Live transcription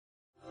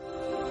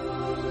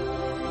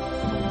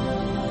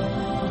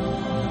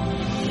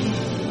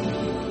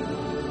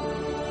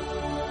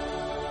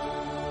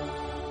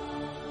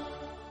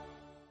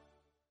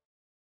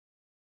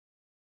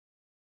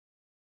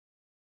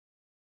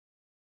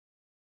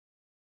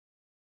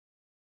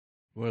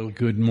Well,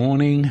 good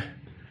morning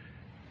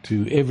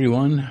to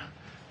everyone,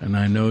 and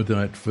I know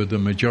that for the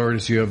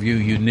majority of you,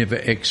 you never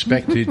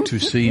expected to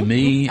see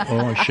me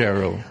or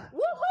Cheryl.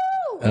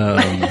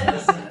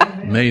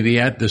 Maybe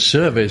at the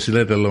service,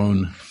 let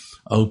alone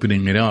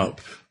opening it up.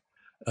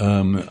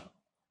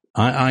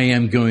 I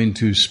am going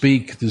to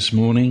speak this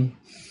morning.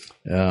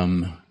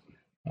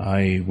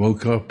 I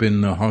woke up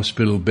in the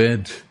hospital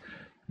bed,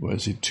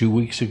 was it 2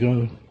 weeks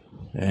ago?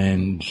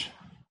 And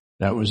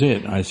that was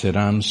it. I said,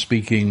 I'm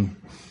speaking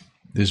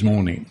this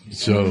morning.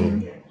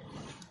 So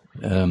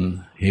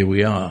here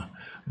we are.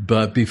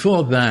 But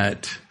before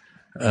that,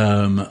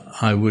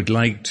 I would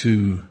like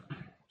to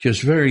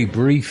just very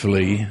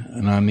briefly,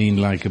 and I mean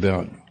like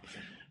about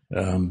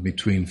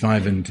between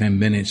 5 and 10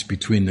 minutes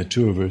between the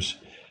two of us,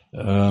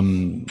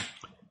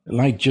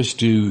 like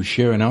just to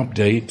share an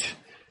update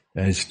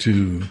as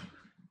to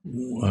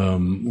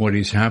what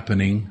is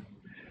happening.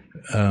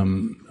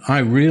 I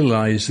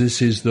realize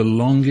this is the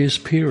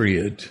longest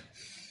period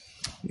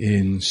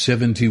in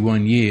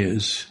 71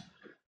 years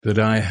that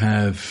I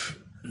have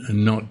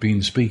not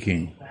been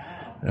speaking.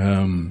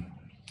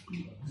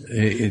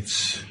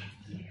 It's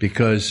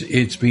because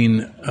it's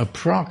been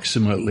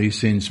approximately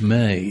since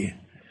May.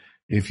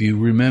 If you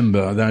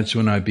remember, that's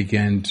when I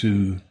began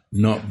to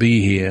not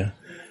be here,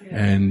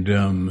 and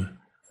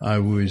I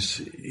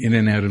was in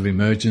and out of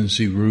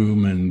emergency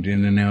room and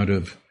in and out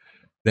of,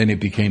 then it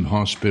became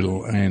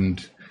hospital,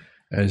 and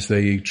as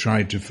they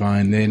tried to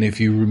find, then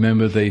if you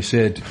remember, they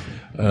said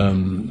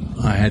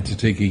I had to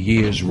take a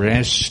year's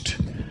rest,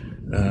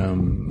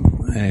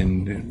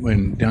 and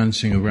when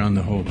dancing around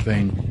the whole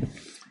thing,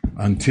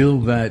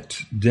 until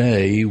that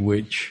day,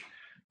 which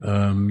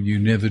you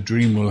never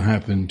dream will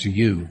happen to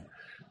you,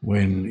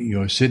 when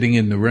you're sitting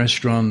in the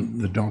restaurant,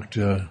 the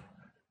doctor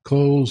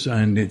calls,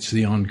 and it's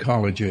the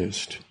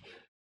oncologist,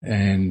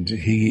 and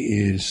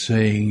he is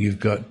saying,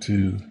 you've got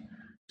to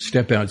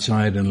step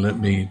outside and let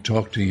me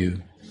talk to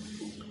you.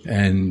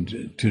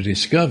 And to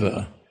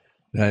discover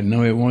that,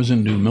 no, it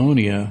wasn't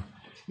pneumonia,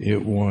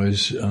 it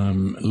was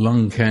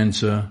lung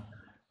cancer,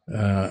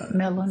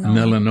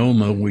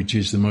 melanoma, which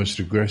is the most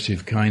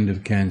aggressive kind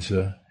of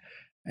cancer,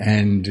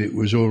 and it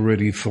was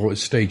already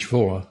stage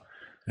 4,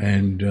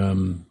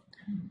 and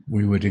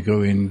we were to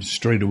go in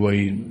straight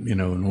away,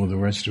 and all the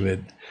rest of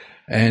it.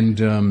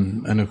 And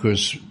of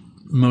course,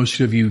 most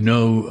of you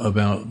know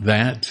about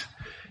that,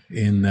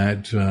 in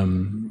that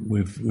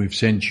we've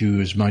sent you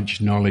as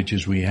much knowledge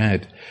as we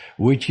had,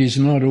 which is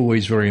not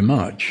always very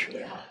much.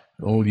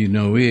 All you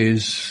know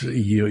is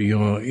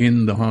you're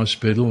in the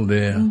hospital,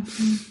 they're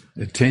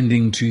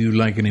attending to you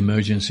like an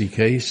emergency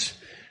case,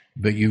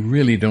 but you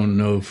really don't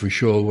know for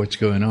sure what's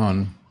going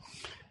on.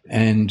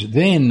 And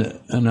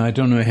then, and I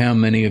don't know how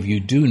many of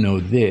you do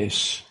know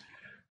this,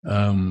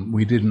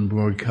 we didn't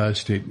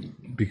broadcast it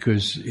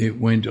because it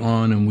went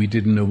on and we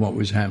didn't know what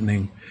was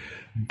happening.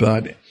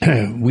 But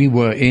we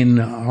were in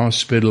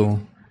hospital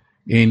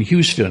in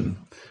Houston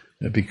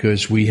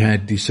because we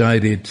had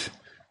decided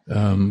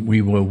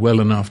we were well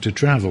enough to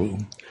travel.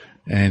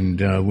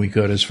 And we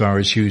got as far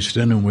as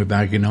Houston, and we're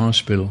back in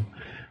hospital.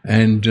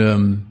 And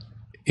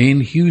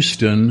in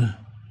Houston,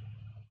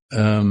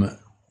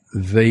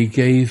 they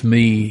gave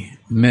me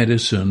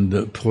medicine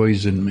that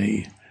poisoned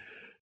me.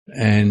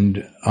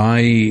 And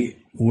I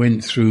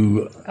went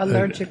through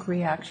allergic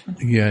reaction.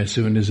 Yes,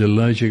 it was an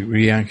allergic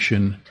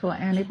reaction to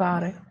an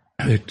antibiotic.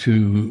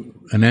 To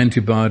an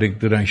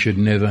antibiotic that I should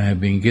never have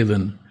been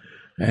given,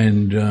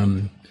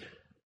 and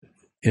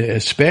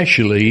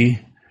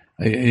especially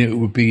it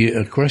would be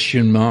a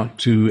question mark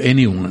to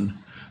anyone,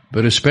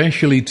 but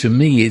especially to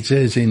me. It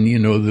says in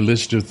the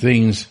list of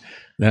things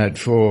that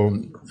for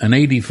an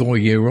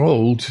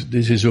 84-year-old,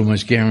 this is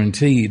almost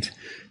guaranteed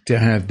to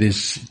have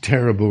this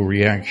terrible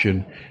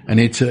reaction,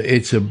 and it's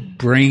a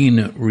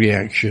brain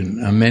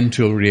reaction, a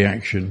mental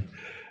reaction,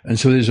 and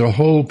so there's a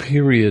whole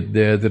period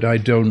there that I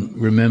don't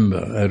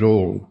remember at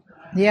all.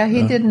 Yeah,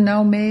 he didn't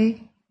know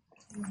me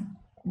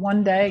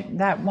one day,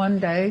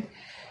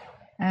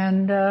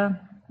 and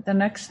the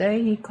next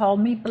day he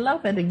called me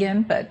beloved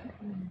again, but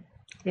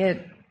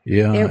it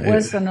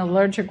was an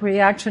allergic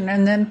reaction,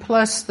 and then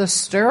plus the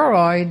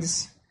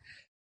steroids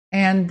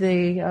and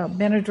the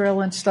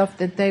Benadryl and stuff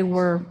that they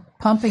were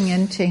pumping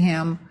into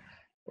him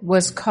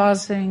was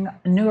causing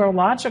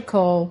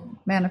neurological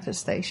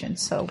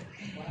manifestations, so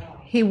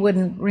he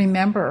wouldn't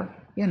remember,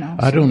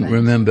 I don't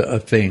remember a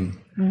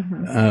thing.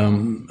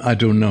 I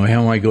don't know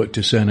how I got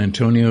to San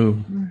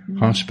Antonio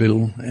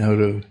Hospital out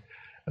of,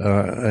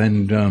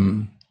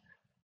 and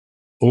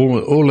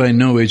all I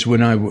know is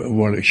what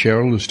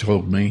Cheryl has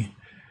told me.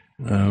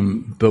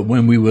 But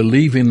when we were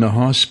leaving the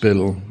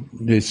hospital,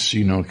 this,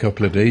 a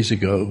couple of days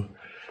ago,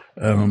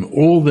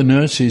 all the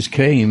nurses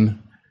came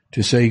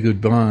to say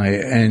goodbye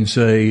and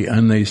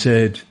they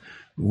said,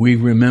 we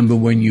remember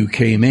when you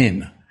came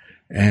in,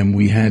 and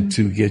we had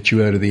to get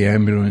you out of the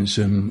ambulance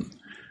and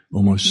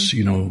almost,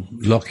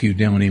 lock you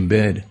down in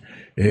bed.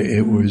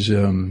 It was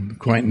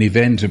quite an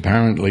event,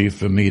 apparently,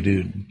 for me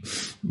to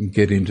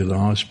get into the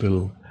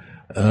hospital.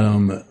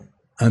 And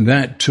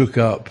that took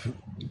up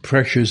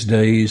precious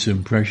days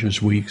and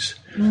precious weeks.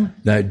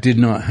 That did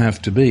not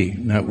have to be.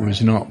 That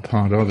was not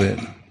part of it.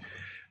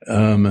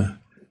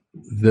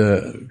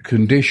 The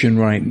condition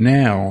right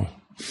now,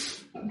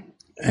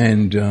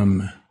 and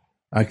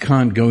I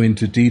can't go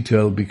into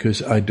detail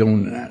because I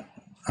don't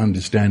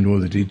understand all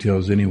the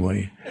details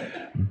anyway,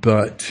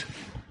 but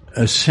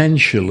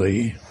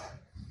essentially,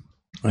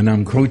 and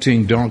I'm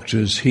quoting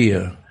doctors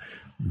here,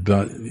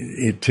 but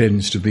it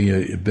tends to be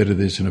a bit of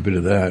this and a bit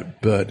of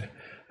that, but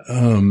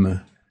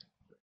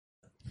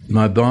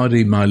my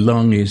body, my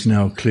lung is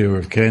now clear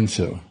of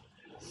cancer.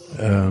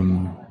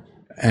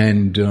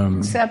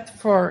 Except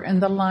for in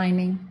the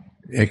lining.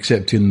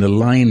 Except in the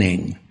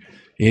lining.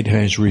 It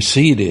has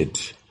receded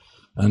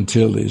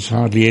until there's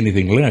hardly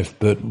anything left,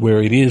 but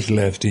where it is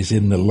left is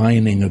in the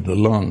lining of the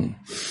lung.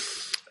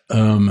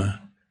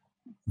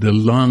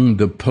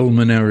 The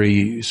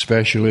pulmonary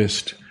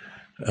specialist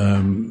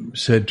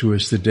said to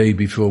us the day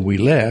before we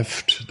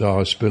left the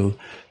hospital,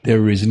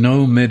 there is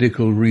no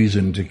medical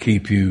reason to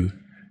keep you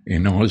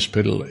in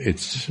hospital.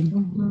 It's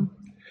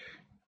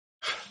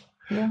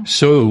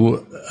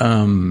So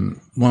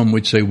one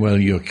would say, well,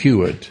 you're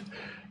cured.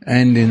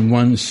 And in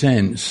one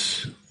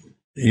sense,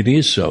 it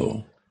is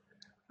so.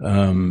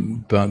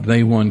 But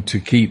they want to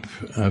keep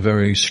a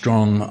very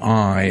strong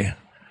eye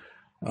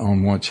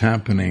on what's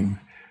happening.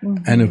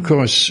 And of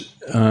course,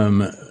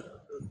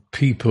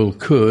 people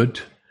could,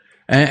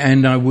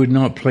 and I would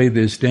not play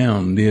this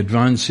down, the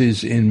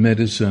advances in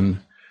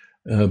medicine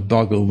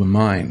boggle the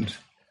mind.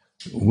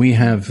 We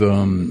have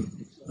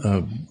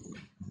a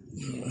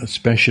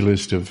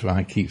specialist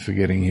I keep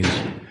forgetting his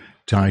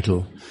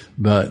title,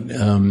 but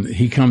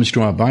he comes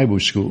to our Bible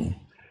school,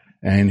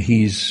 and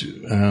he's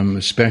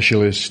a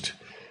specialist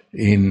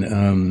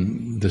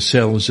in the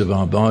cells of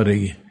our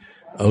body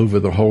over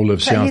the whole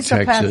of South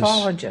Texas.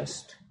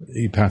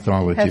 He's a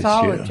pathologist.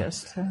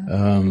 Pathologist.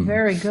 Yeah.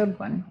 Very good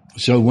one.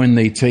 So when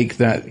they take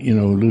that,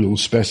 little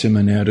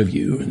specimen out of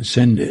you and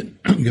send it,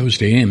 it goes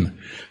to him.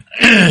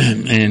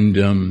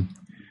 And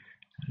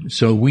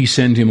so we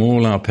send him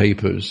all our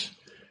papers,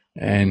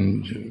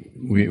 and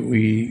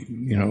we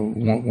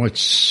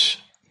what's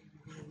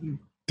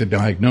the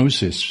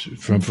diagnosis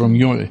from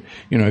your,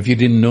 if you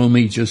didn't know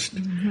me, just,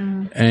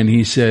 and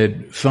he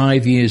said,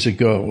 5 years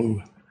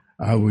ago,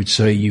 I would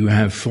say you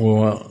have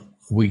 4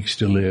 weeks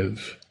to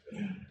live.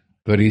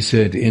 But he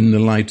said, in the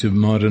light of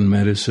modern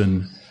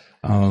medicine,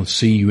 I'll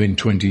see you in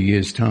 20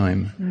 years'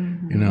 time.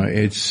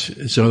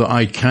 It's so that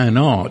I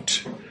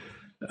cannot,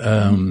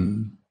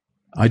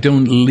 I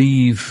don't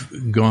leave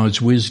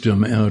God's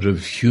wisdom out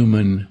of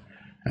human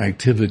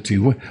activity.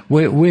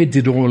 Where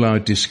did all our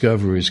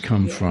discoveries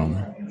come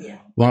from?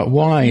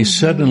 Why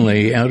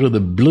suddenly, out of the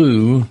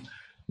blue,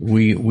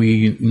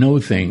 we know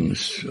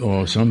things,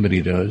 or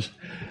somebody does,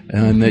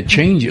 and that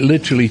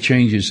literally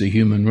changes the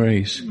human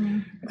race.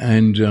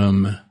 And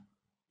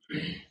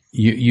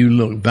you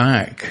look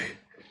back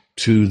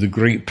to the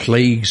great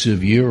plagues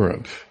of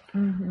Europe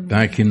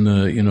back in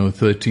the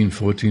 13th,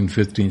 14th,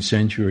 15th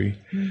century,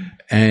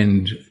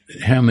 and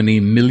how many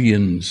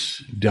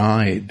millions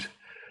died.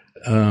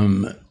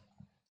 And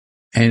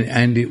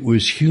it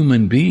was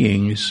human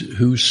beings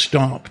who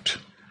stopped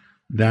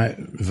that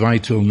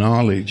vital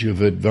knowledge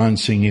of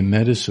advancing in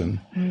medicine.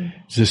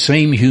 It's the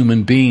same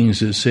human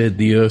beings that said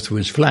the earth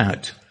was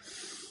flat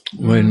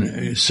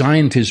when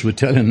scientists were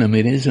telling them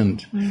it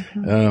isn't.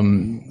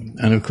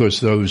 And of course,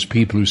 those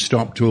people who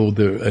stopped all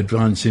the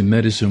advance in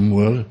medicine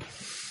were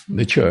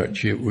the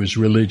church. It was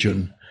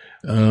religion.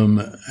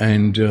 And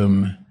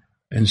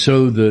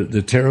so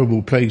the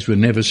terrible plagues were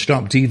never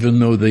stopped, even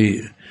though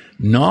the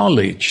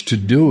knowledge to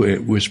do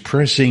it was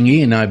pressing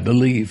in, I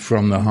believe,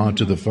 from the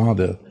heart of the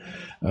Father.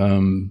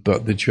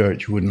 But the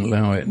church wouldn't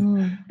allow it.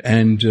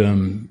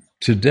 And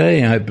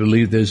today, I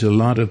believe there's a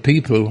lot of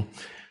people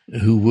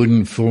who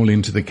wouldn't fall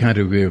into the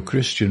category of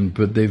Christian,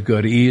 but they've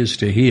got ears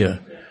to hear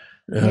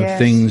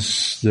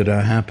things that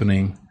are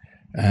happening.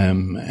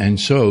 And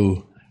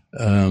so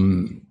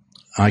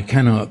I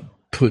cannot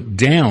put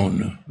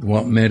down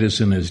what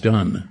medicine has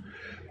done.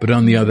 But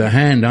on the other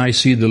hand, I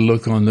see the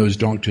look on those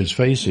doctors'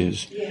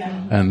 faces,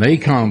 and they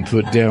can't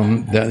put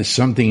down that there's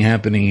something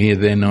happening here.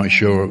 They're not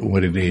sure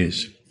what it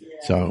is.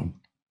 So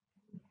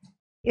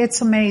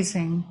it's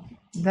amazing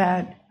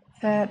that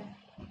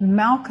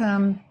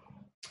Malcolm,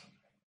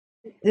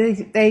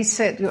 they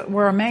said,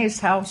 we're amazed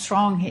how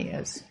strong he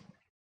is.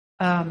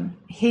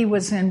 He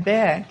was in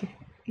bed,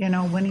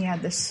 when he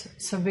had this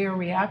severe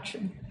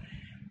reaction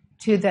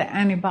to the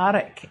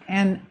antibiotic.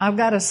 And I've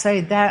got to say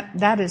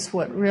that is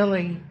what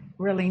really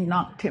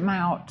knocked him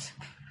out.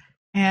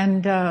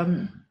 And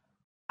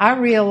I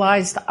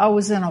realized I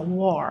was in a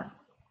war.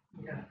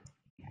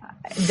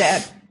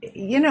 That,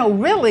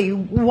 really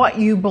what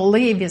you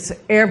believe is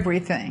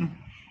everything.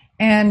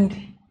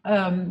 And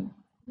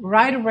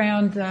right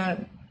around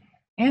the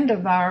end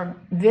of our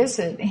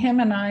visit, him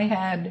and I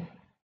had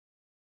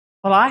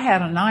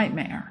a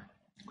nightmare,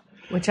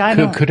 which I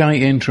don't... Could I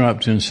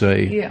interrupt and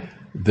say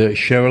that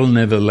Cheryl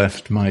never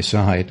left my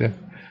side?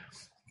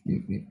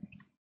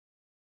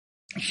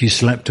 She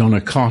slept on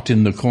a cot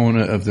in the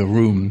corner of the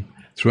room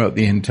throughout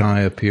the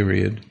entire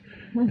period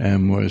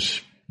and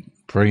was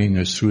praying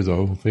us through the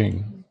whole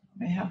thing.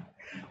 Yeah.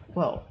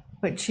 Well,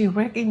 but she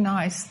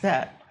recognized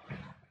that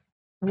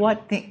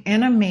what the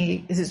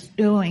enemy is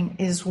doing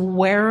is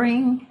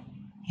wearing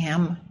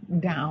him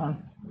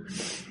down.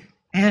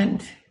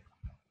 And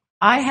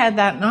I had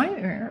that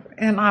nightmare,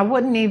 and I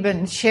wouldn't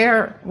even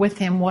share with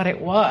him what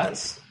it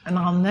was. And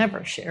I'll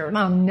never share it.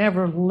 I'll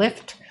never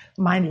lift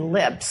my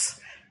lips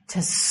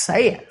to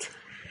say it.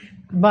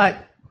 But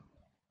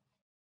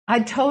I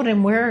told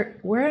him,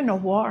 we're in a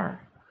war.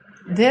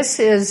 This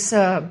is,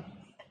 and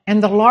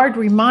the Lord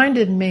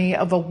reminded me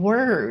of a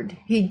word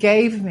he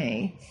gave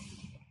me.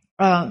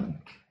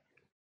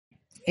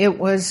 It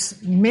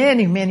was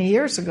many, many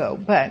years ago,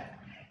 but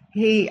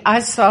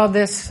I saw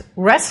this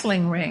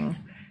wrestling ring,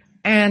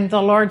 and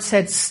the Lord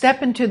said,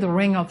 step into the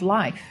ring of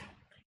life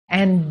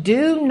and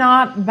do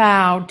not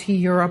bow to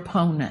your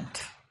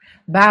opponent.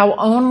 Bow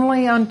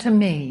only unto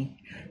me.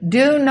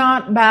 Do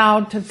not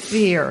bow to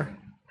fear.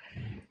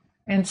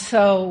 And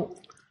so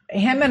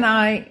him and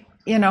I,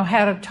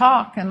 had a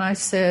talk, and I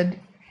said,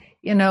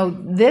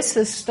 this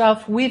is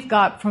stuff we've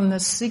got from the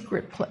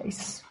secret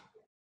place.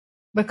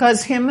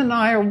 Because him and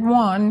I are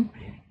one,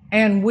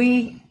 and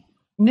we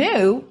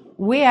knew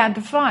we had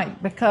to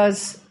fight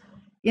because,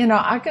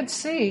 I could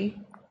see,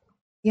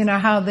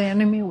 how the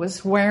enemy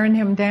was wearing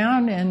him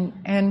down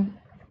and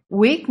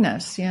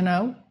weakness,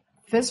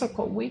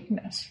 physical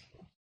weakness.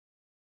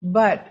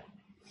 But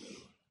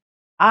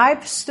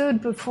I've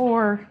stood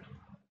before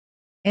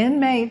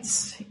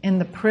inmates in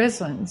the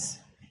prisons,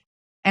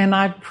 and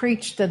I've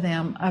preached to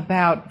them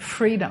about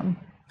freedom.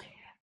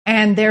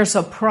 And there's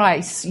a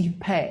price you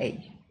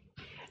pay.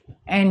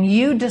 And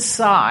you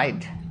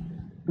decide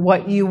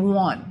what you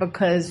want,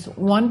 because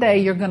one day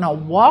you're going to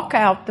walk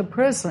out the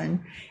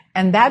prison,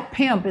 and that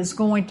pimp is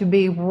going to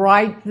be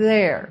right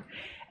there.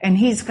 And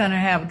he's going to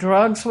have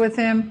drugs with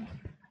him,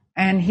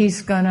 and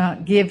he's going to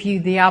give you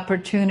the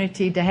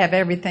opportunity to have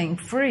everything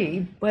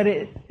free. But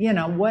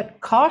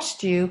what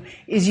cost you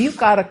is you've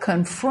got to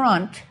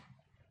confront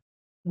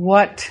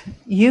what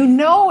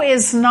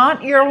is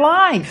not your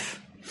life.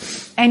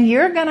 And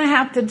you're going to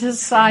have to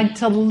decide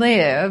to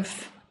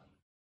live.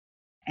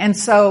 And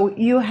so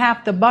you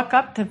have to buck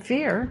up to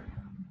fear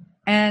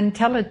and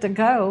tell it to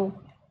go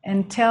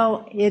and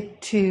tell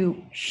it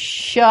to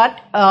shut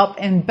up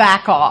and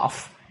back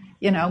off.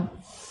 That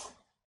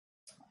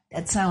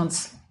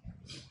sounds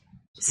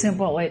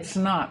simple. It's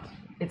not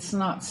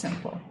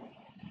simple.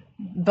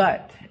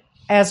 But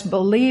as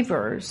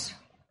believers,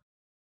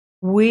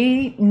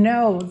 we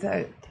know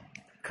that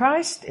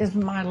Christ is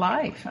my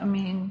life. I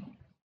mean,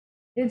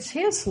 it's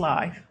his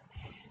life.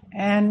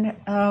 And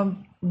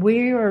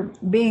we are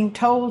being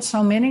told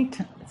so many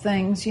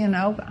things,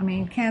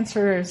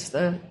 cancer is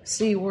the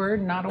C word,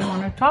 and I don't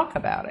want to talk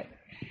about it.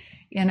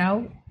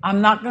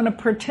 I'm not going to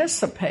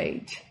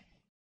participate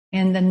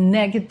in the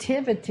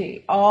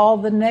negativity, all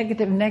the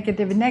negative.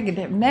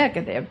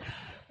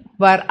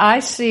 But I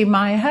see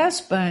my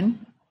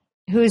husband,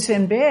 who's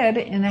in bed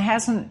and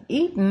hasn't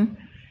eaten,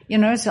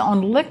 is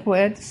on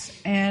liquids,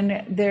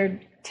 and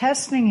they're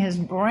testing his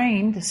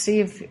brain to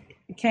see if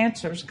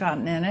cancer's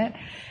gotten in it.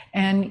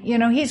 And,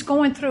 he's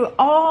going through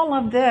all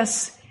of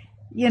this,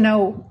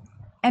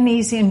 and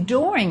he's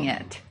enduring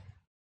it.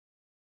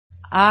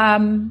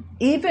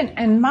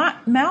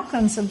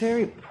 Malcolm's a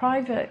very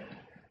private,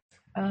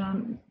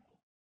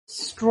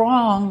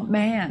 strong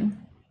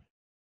man.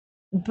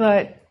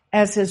 But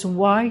as his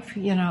wife,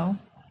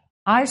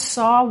 I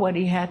saw what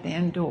he had to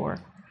endure.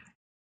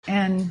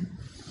 And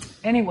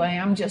anyway,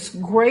 I'm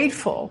just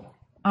grateful.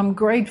 I'm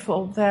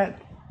grateful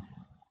that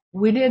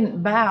we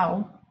didn't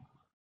bow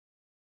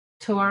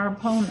to our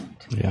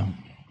opponent. Yeah.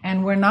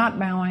 And we're not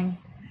bowing.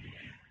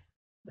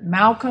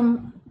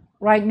 Malcolm,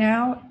 right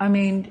now,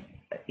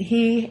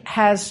 he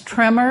has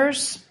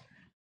tremors,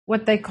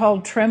 what they call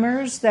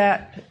tremors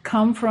that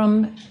come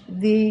from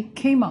the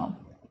chemo.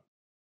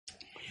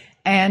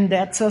 And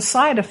that's a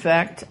side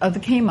effect of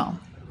the chemo.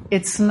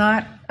 It's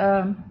not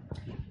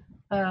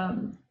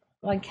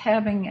like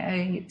having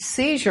a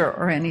seizure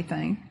or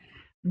anything,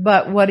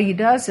 but what he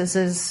does is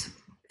his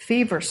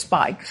fever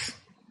spikes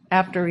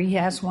after he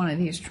has one of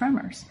these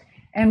tremors.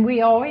 And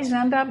we always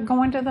end up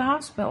going to the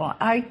hospital.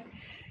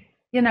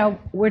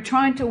 We're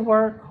trying to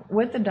work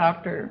with the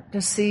doctor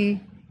to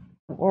see,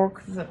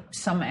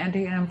 some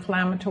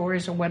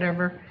anti-inflammatories or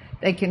whatever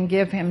they can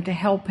give him to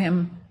help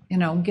him,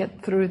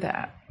 get through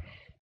that.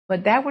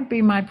 But that would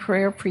be my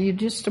prayer for you,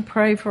 just to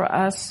pray for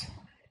us,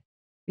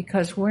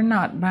 because we're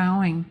not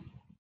bowing.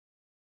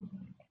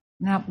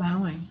 Not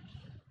bowing.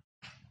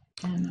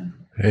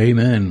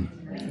 Amen.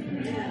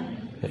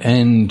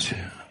 And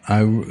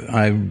I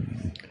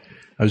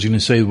was going to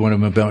say what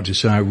I'm about to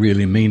say, I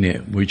really mean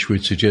it, which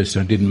would suggest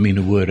I didn't mean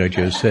a word I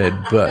just said.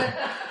 But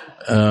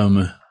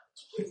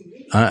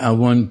I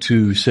want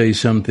to say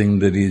something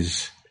that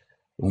is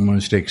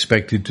almost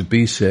expected to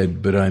be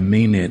said, but I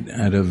mean it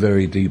at a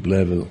very deep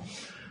level.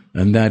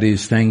 And that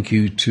is thank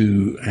you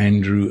to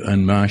Andrew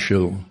and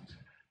Marshall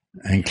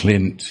and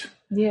Clint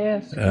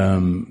Yes.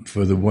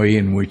 For the way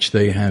in which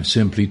they have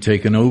simply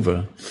taken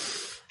over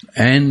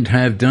and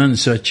have done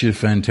such a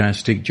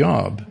fantastic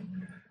job.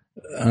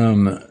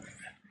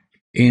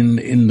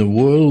 In the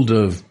world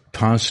of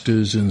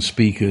pastors and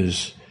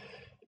speakers,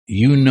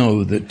 you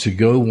know that to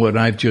go what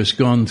I've just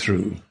gone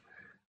through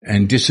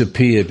and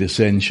disappeared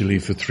essentially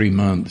for 3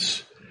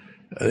 months,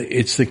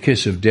 it's the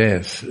kiss of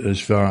death. As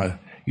far,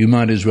 you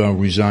might as well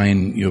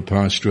resign your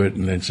pastorate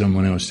and let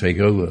someone else take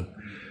over,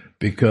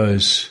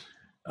 because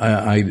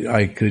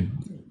I could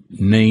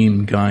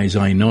name guys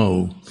I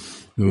know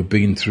who have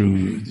been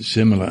through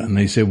similar, and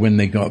they said when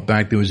they got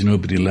back there was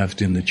nobody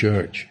left in the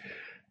church.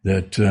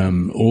 That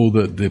all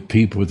the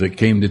people that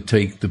came to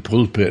take the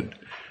pulpit,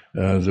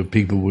 the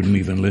people wouldn't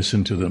even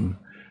listen to them.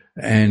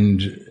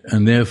 And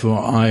therefore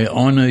I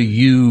honor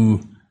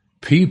you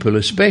people,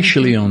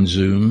 especially on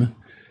Zoom,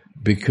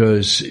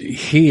 because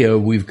here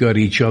we've got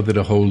each other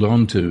to hold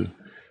on to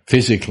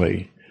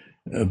physically.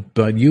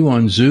 But you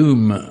on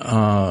Zoom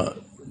are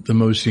the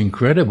most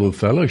incredible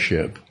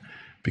fellowship,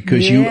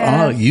 because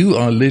Yes. you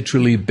are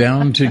literally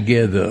bound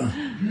together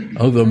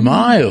over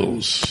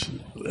miles,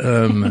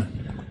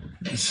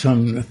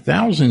 some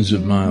thousands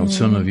of miles,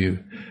 some of you.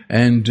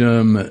 And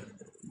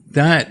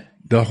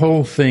the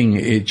whole thing,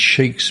 it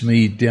shakes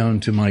me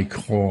down to my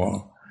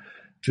core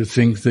to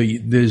think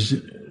that there's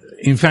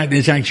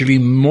actually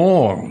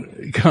more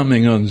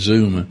coming on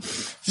Zoom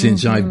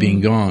since I've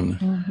been gone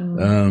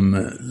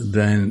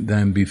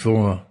than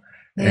before.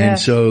 Yes. And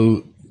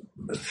so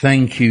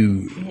thank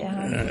you.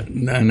 Yeah.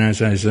 And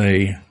as I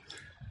say,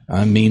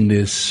 I mean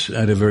this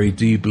at a very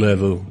deep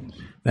level.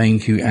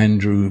 Thank you,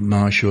 Andrew,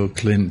 Marshall,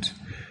 Clint.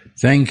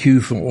 Thank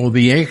you for all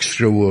the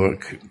extra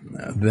work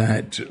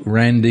that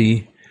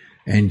Randy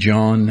and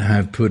John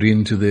have put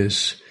into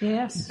this.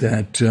 Yes.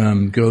 That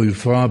go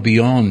far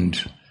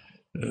beyond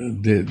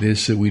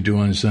this that we do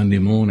on Sunday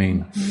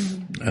morning.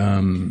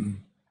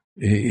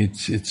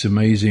 It's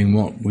amazing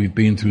what we've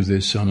been through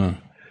this summer,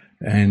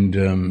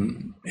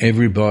 and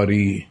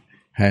everybody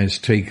has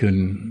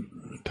taken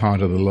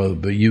part of the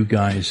load, but you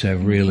guys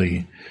have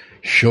really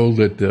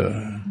shouldered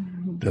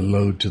the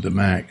load to the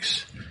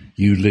max.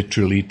 You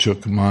literally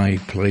took my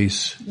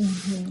place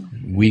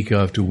week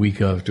after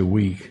week after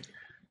week,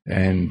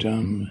 and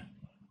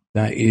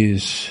that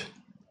is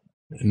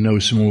no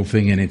small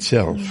thing in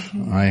itself.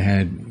 I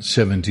had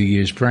 70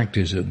 years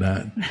practice at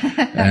that.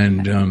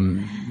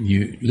 And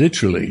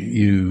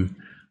you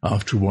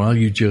after a while,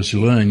 you just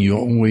learn. You're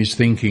always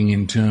thinking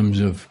in terms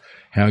of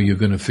how you're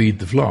going to feed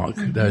the flock.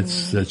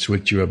 That's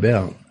what you're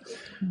about.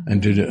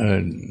 And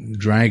to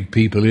drag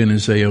people in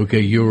and say, okay,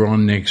 you're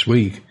on next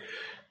week,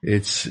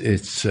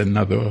 it's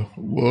another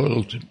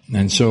world.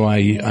 And so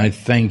I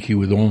thank you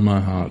with all my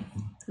heart.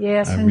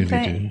 Yes, I and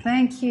really do.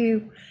 Thank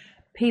you,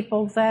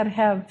 people that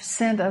have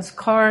sent us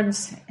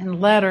cards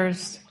and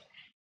letters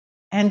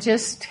and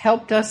just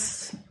helped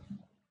us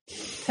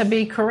to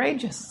be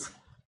courageous.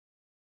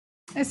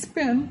 It's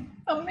been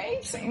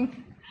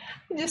amazing.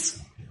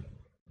 It's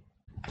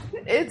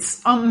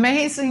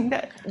amazing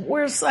that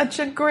we're such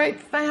a great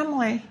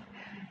family.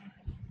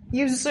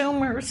 You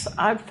Zoomers,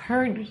 I've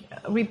heard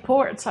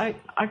reports. I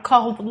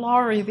called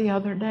Laurie the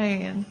other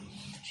day, and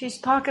she's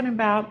talking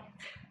about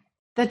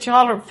that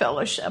y'all are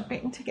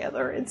fellowshipping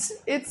together.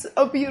 It's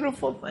a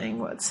beautiful thing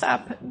what's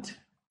happened.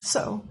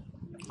 So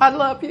I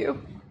love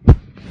you.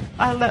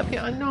 I love you.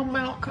 I know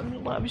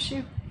Malcolm loves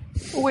you.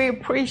 We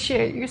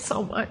appreciate you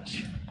so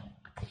much.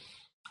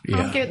 Yeah.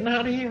 I'm getting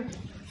out of here.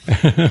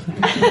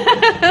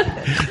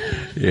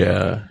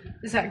 Yeah.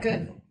 Is that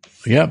good?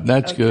 Yep,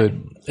 that's Okay.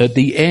 good. At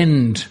the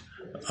end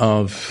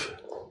of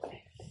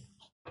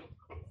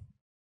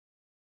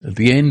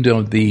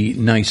the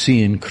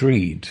Nicene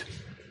Creed,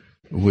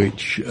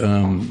 which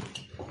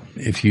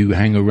if you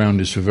hang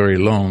around us for very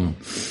long,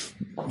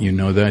 you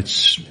know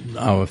that's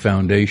our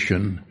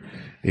foundation.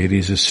 It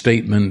is a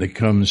statement that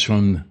comes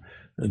from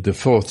the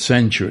 4th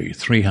century,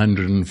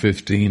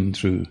 315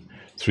 through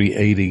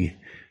 380.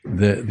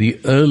 The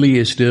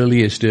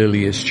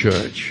earliest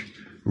church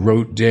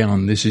wrote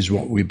down, this is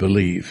what we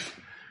believe.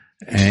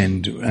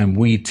 And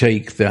we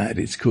take that.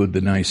 It's called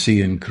the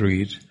Nicene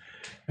Creed.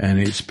 And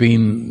it's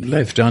been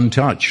left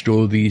untouched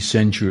all these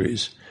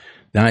centuries.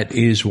 That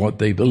is what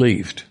they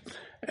believed.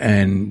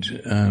 And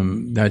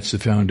that's the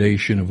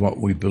foundation of what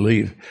we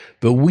believe.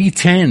 But we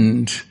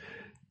tend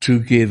to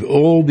give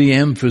all the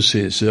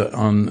emphasis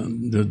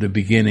on the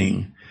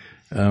beginning.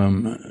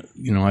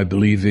 I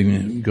believe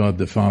in God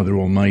the Father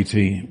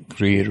Almighty,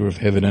 creator of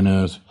heaven and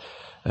earth.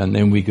 And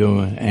then we go,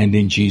 and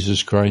in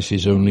Jesus Christ,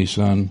 his only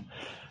Son,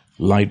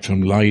 light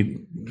from light,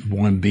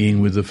 one being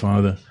with the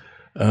Father.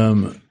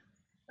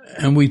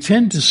 And we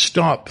tend to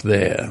stop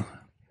there.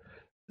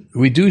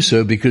 We do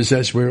so because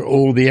that's where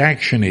all the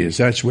action is.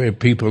 That's where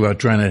people are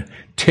trying to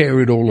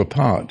tear it all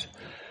apart.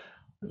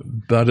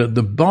 But at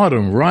the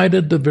bottom, right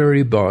at the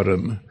very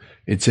bottom,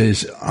 it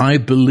says, I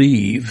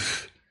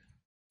believe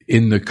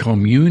in the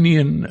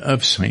communion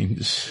of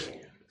saints.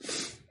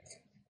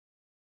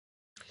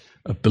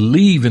 I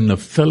believe in the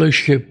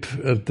fellowship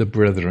of the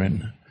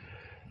brethren.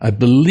 I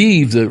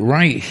believe that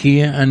right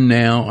here and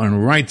now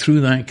and right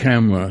through that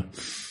camera,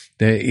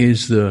 there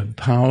is the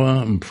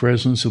power and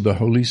presence of the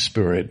Holy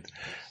Spirit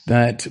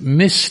that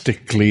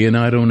mystically, and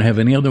I don't have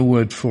any other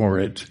word for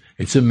it,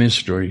 it's a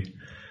mystery,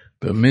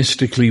 but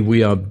mystically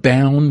we are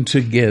bound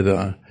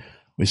together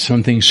with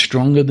something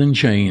stronger than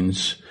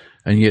chains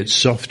and yet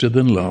softer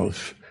than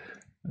love.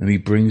 And he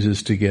brings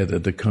us together,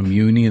 the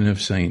communion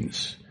of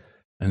saints.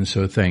 And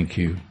so thank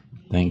you.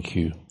 Thank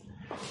you.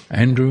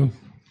 Andrew?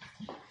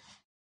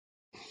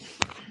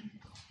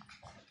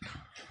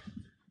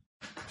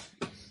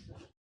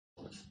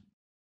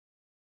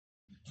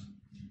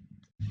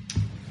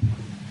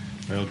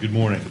 Well, good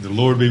morning. The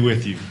Lord be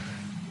with you.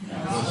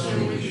 And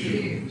also with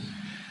you.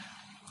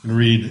 I'm going to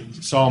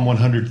read Psalm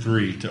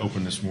 103 to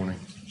open this morning.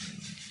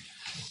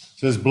 It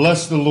says,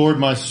 "Bless the Lord,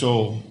 my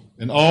soul,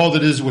 and all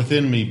that is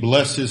within me,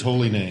 bless his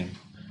holy name.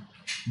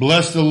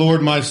 Bless the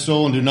Lord, my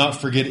soul, and do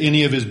not forget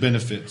any of his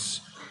benefits,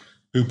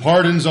 who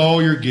pardons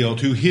all your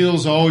guilt, who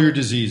heals all your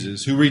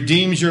diseases, who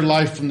redeems your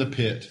life from the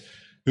pit,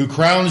 who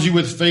crowns you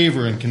with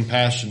favor and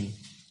compassion,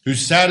 who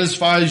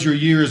satisfies your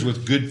years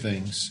with good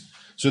things,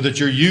 so that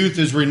your youth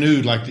is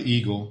renewed like the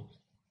eagle.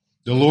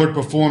 The Lord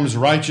performs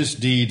righteous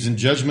deeds and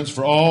judgments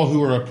for all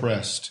who are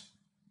oppressed.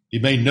 He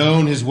made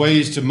known his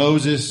ways to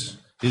Moses,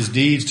 his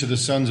deeds to the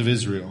sons of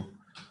Israel.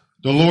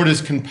 The Lord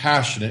is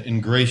compassionate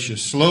and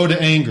gracious, slow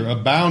to anger,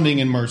 abounding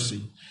in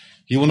mercy.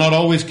 He will not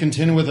always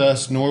contend with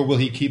us, nor will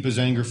he keep his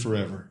anger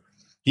forever.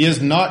 He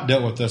has not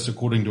dealt with us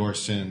according to our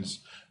sins,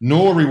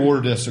 nor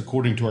rewarded us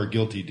according to our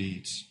guilty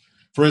deeds.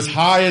 For as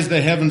high as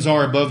the heavens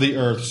are above the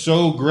earth,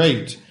 so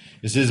great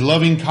is his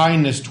loving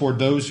kindness toward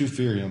those who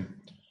fear him.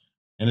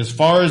 And as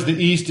far as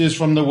the east is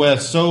from the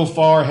west, so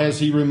far has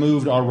he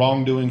removed our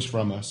wrongdoings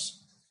from us.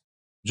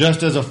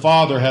 Just as a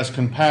father has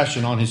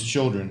compassion on his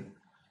children,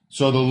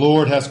 so the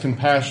Lord has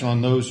compassion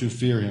on those who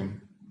fear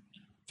him.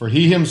 For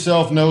he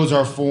himself knows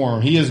our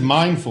form. He is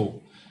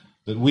mindful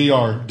that we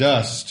are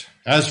dust.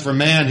 As for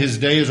man, his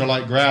days are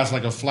like grass,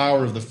 like a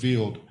flower of the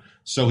field,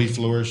 so he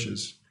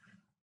flourishes.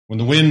 When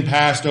the wind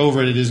passed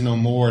over it, it is no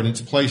more, and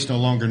its place no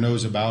longer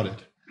knows about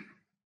it.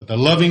 But the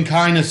loving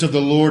kindness of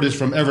the Lord is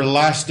from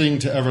everlasting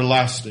to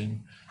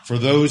everlasting for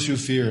those who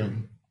fear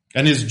him,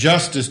 and his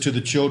justice to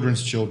the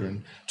children's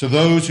children, to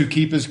those who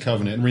keep his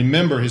covenant and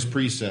remember his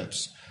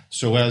precepts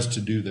so as to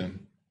do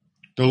them.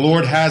 The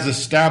Lord has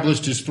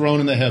established his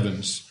throne in the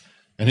heavens,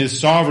 and his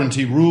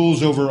sovereignty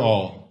rules over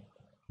all.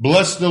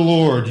 Bless the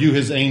Lord, you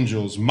his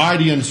angels,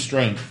 mighty in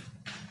strength,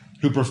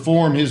 who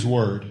perform his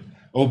word,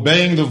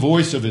 obeying the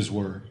voice of his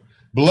word.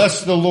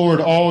 Bless the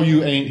Lord, all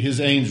you his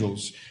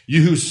angels,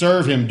 you who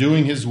serve him,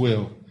 doing his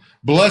will.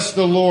 Bless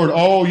the Lord,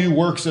 all you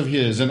works of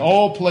his, and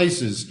all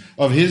places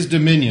of his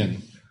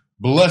dominion.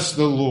 Bless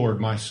the Lord,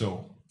 my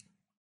soul."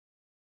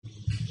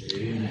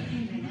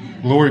 Amen.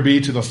 Glory be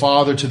to the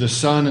Father, to the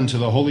Son, and to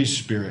the Holy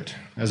Spirit,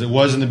 as it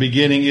was in the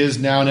beginning, is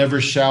now, and ever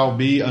shall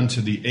be,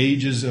 unto the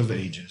ages of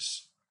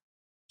ages.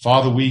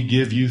 Father, we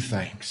give you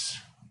thanks.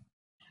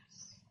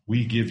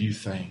 We give you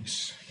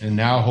thanks. And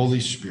now,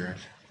 Holy Spirit,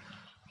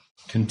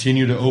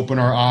 continue to open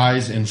our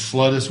eyes and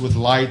flood us with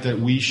light that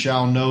we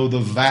shall know the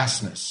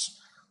vastness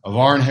of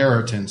our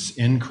inheritance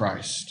in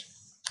Christ.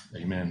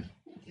 Amen.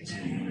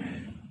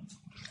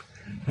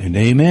 And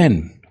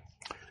amen.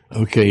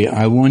 Okay,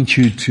 I want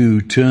you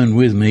to turn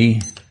with me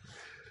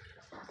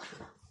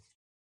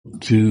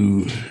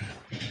to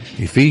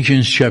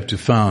Ephesians chapter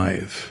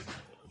 5.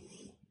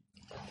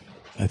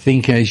 I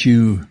think as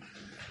you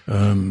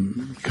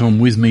come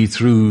with me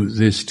through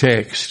this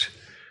text,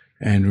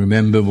 and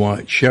remember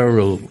what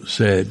Cheryl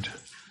said,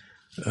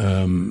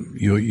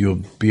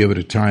 you'll be able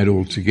to tie it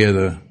all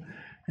together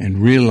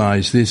and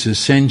realize this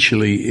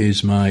essentially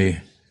is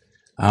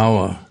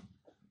our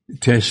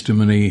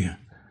testimony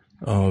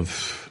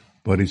of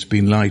what it's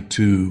been like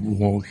to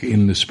walk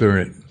in the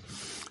Spirit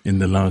in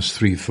the last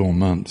 3-4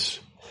 months.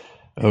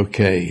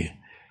 Okay,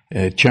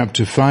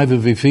 chapter 5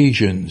 of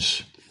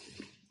Ephesians,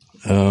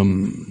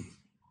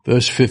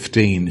 verse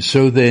 15.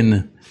 "So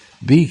then,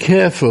 be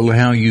careful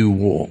how you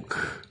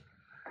walk."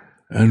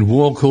 And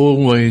walk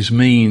always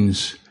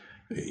means,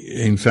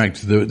 in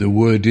fact, the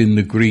word in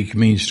the Greek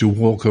means to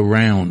walk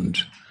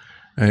around.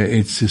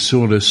 It's a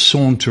sort of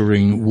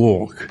sauntering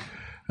walk.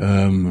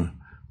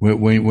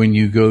 When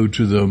you go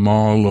to the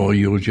mall or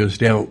you're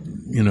just out,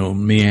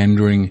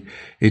 meandering,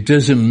 it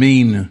doesn't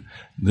mean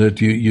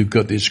that you've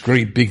got this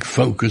great big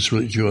focus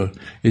with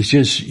it's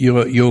just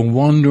you're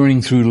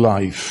wandering through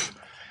life.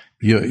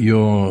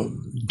 You're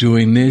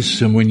doing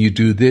this, and when you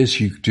do this,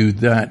 you do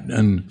that,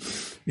 and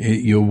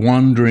you're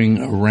wandering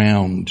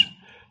around.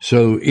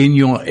 So in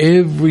your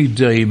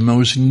everyday,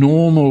 most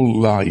normal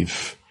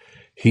life,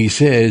 he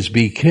says,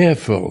 be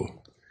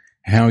careful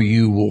how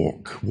you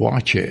walk.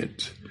 Watch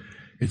it.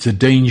 It's a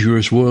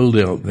dangerous world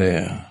out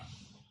there.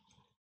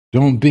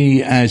 Don't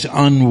be as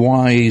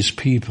unwise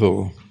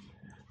people,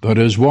 but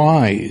as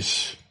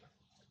wise.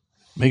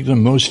 Make the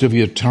most of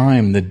your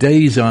time. The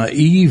days are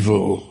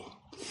evil.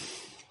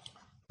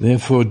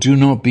 Therefore, do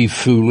not be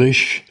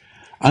foolish.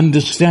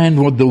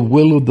 Understand what the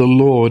will of the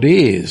Lord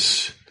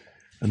is.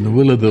 And the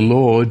will of the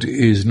Lord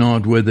is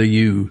not whether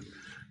you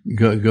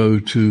go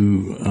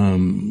to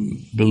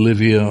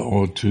Bolivia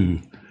or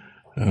to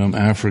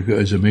Africa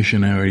as a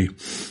missionary,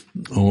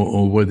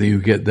 or whether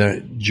you get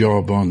that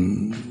job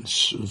on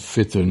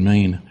 5th and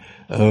Main.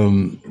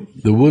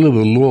 The will of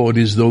the Lord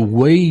is the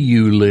way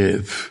you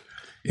live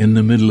in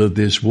the middle of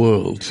this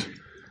world.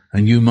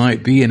 And you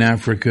might be in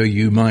Africa,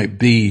 you might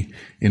be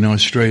in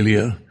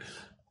Australia,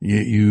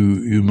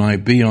 you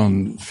might be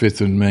on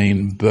 5th and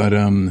Main, but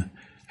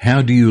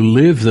how do you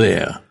live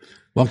there?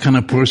 What kind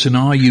of person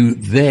are you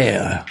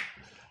there?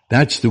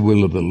 That's the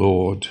will of the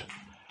Lord.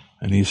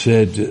 And he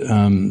said,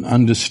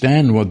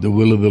 understand what the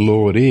will of the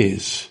Lord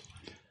is.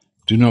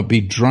 Do not be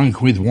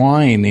drunk with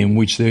wine in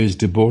which there is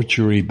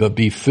debauchery, but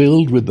be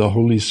filled with the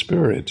Holy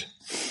Spirit,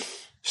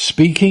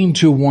 speaking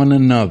to one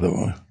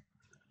another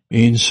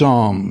in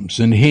psalms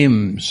and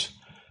hymns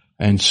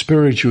and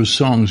spiritual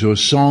songs, or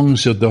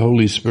songs that the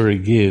Holy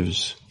Spirit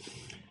gives,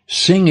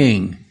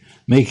 singing,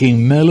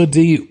 making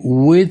melody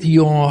with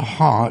your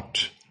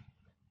heart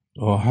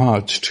or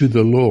hearts to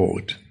the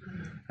Lord.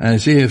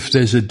 As if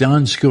there's a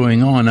dance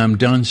going on, I'm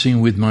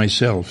dancing with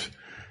myself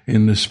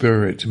in the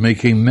Spirit,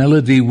 making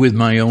melody with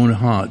my own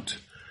heart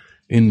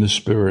in the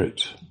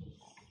Spirit.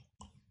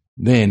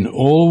 Then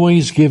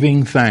always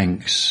giving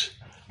thanks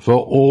for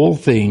all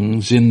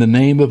things in the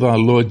name of our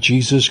Lord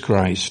Jesus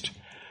Christ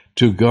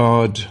to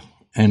God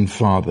and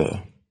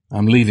Father.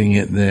 I'm leaving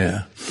it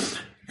there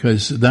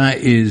because that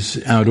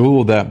is out of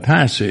all that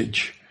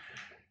passage,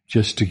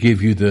 just to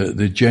give you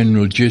the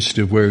general gist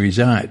of where he's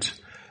at.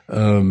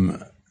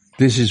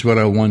 This is what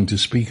I want to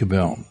speak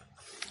about,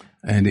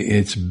 and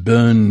it's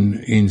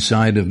burned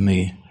inside of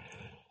me.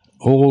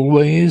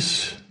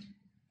 Always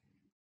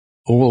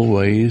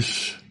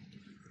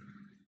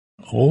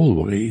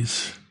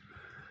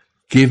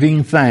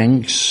giving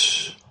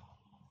thanks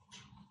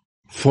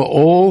for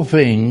all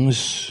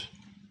things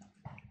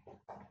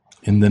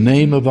in the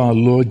name of our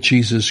Lord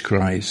Jesus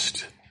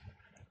Christ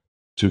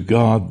to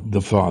God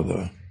the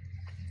Father.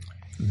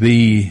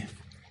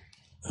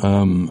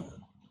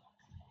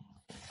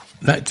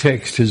 That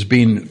text has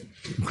been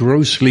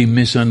grossly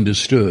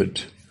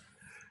misunderstood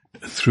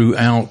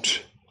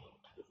throughout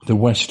the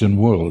Western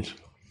world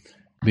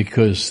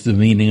because the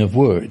meaning of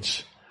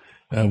words.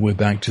 We're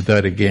back to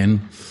that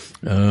again.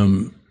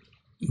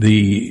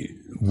 The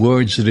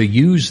words that are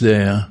used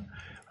there,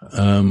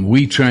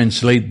 we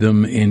translate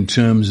them in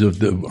terms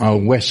of our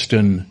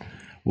Western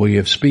way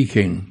of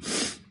speaking.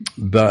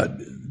 But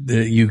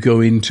you go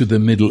into the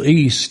Middle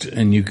East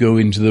and you go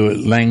into the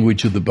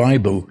language of the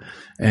Bible,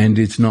 and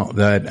it's not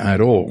that at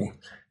all.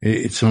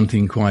 It's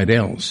something quite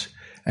else.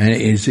 And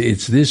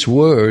it's this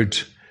word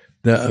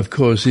that, of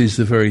course, is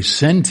the very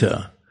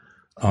center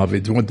of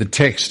it. What the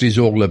text is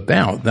all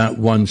about, that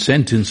one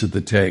sentence of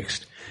the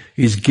text,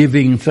 is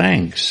giving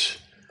thanks.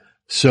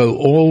 So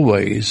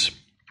always,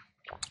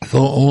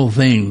 for all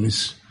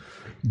things,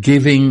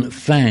 giving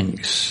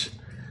thanks.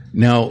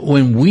 Now,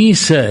 when we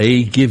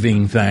say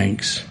giving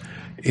thanks,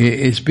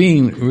 it's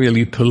being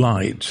really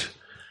polite.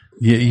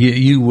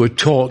 You were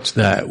taught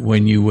that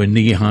when you were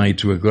knee-high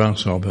to a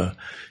grasshopper.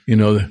 You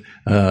know,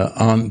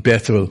 Aunt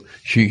Bethel,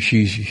 she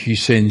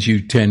sends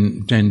you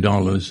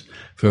 $10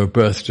 for a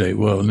birthday.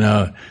 Well,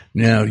 now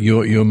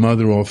your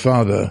mother or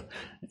father,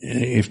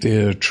 if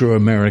they're a true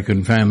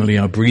American family,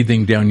 are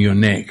breathing down your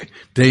neck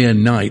day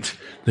and night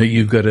that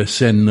you've got to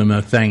send them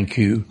a thank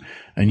you.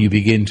 And you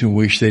begin to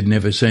wish they'd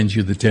never sent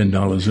you the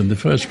 $10 in the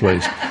first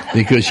place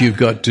because you've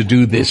got to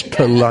do this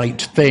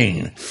polite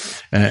thing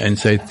and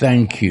say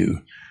thank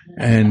you.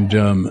 And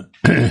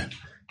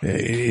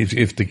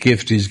if the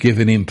gift is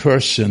given in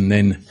person,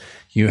 then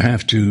you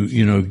have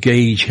to,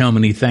 gauge how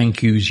many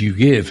thank yous you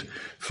give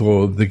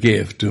for the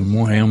gift and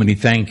how many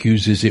thank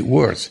yous is it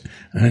worth.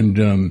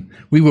 And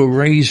we were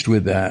raised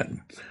with that.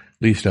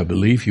 At least I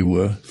believe you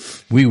were.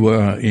 We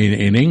were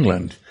in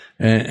England.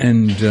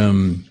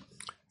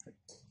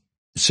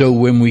 So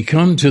when we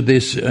come to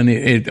this, and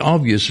it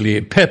obviously,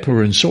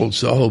 pepper and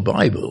salt's the whole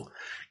Bible.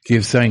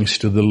 Give thanks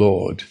to the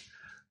Lord.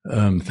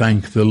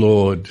 Thank the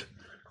Lord.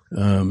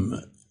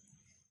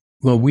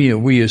 Well,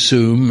 we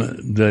assume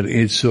that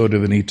it's sort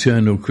of an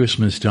eternal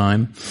Christmas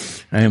time,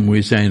 and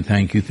we're saying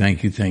thank you,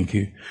 thank you, thank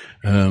you.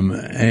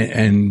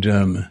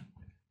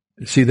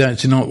 See,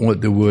 that's not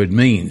what the word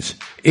means.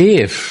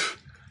 If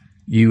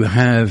you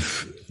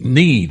have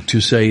need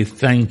to say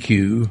thank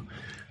you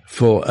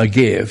for a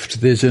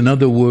gift, there's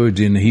another word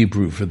in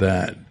Hebrew for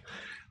that.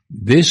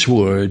 This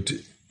word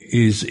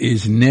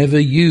is never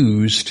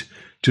used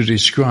to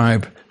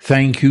describe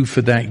thank you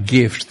for that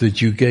gift that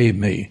you gave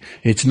me.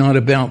 It's not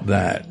about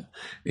that.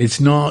 It's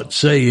not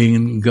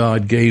saying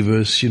God gave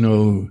us,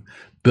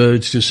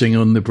 birds to sing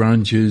on the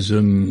branches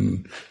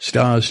and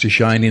stars to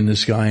shine in the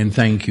sky and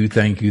thank you,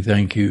 thank you,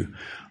 thank you.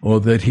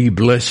 Or that he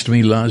blessed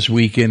me last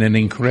week in an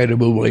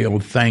incredible way. Oh,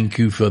 thank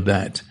you for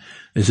that.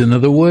 There's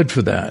another word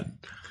for that.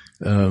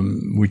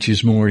 Which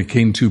is more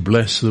akin to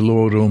bless the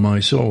Lord, O my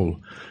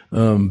soul.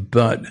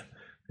 But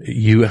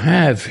you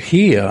have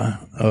here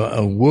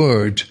a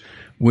word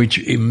which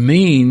it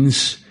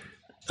means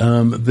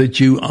that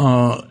you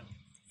are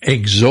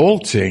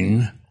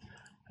exalting,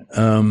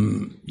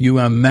 you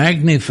are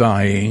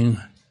magnifying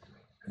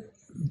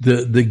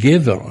the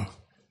giver.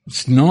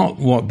 It's not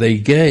what they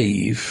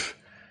gave.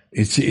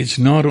 It's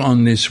not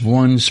on this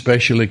one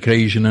special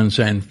occasion and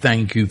saying,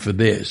 thank you for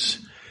this.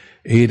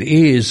 It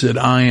is that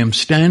I am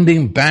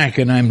standing back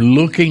and I'm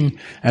looking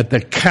at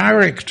the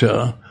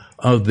character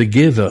of the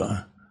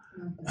giver,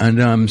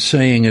 and I'm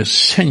saying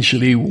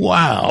essentially,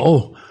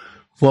 wow,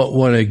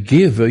 what a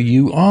giver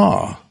you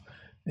are.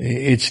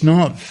 It's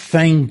not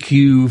thank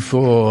you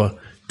for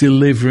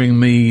delivering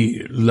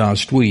me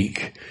last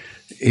week.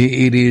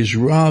 It is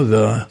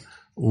rather,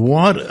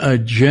 what a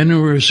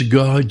generous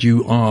God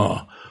you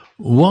are.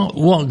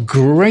 What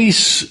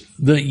grace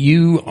that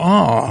you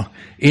are,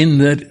 in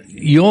that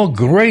your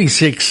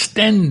grace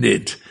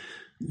extended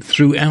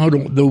throughout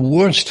the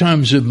worst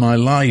times of my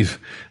life.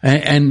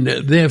 And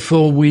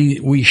therefore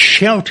we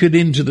shouted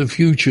into the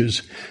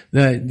futures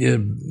that,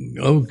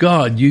 oh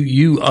God,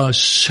 you are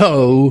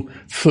so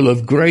full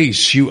of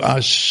grace. You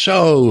are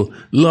so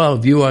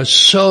loved. You are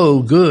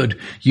so good.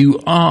 You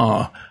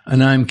are.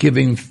 And I'm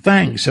giving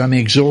thanks. I'm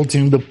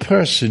exalting the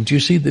person. Do you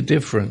see the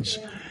difference?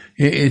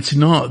 It's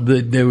not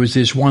that there was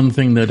this one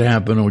thing that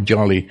happened, or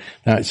jolly,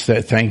 that's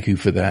that, thank you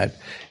for that.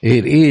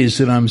 It is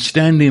that I'm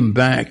standing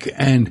back,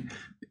 and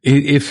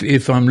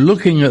if I'm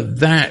looking at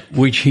that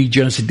which he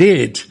just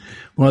did,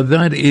 well,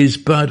 that is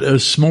but a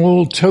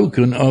small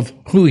token of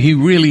who he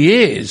really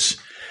is.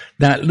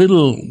 That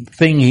little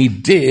thing he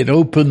did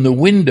opened the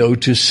window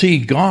to see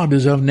God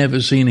as I've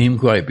never seen him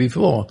quite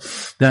before.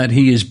 That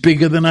he is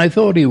bigger than I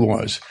thought he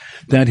was.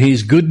 That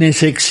his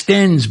goodness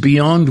extends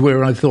beyond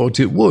where I thought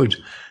it would.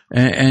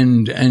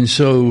 And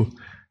so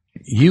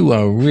you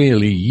are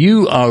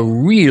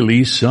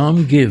really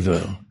some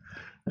giver.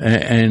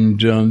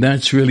 And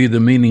that's really the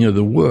meaning of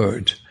the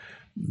word.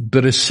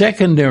 But a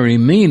secondary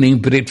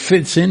meaning, but it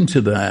fits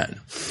into that.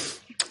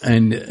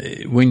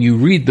 And when you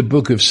read the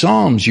book of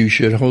Psalms, you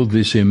should hold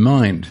this in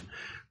mind,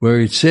 where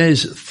it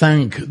says,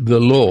 thank the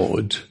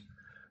Lord.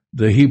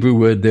 The Hebrew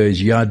word there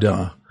is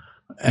yada.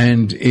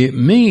 And it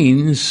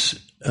means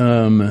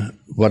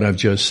what I've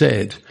just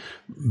said,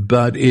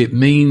 but it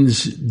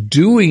means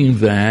doing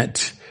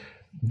that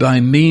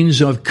by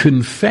means of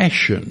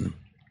confession.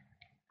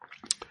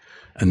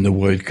 And the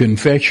word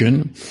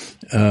confession,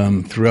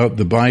 throughout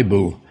the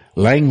Bible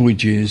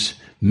languages,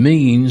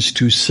 means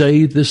to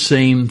say the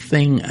same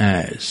thing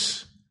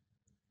as.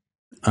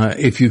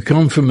 If you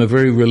come from a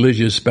very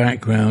religious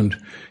background,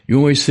 you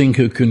always think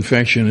of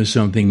confession as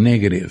something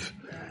negative.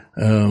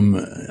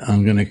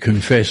 I'm going to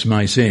confess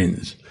my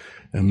sins.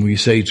 And we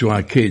say to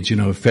our kids,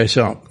 fess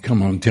up,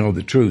 come on, tell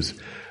the truth.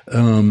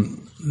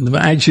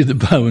 Actually, the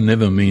Bible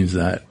never means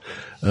that.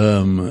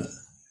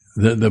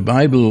 The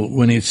Bible,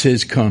 when it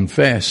says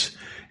confess,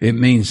 it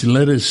means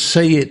let us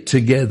say it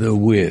together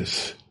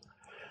with.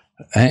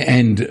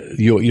 And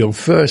your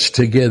first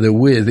together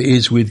with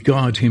is with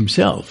God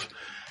himself.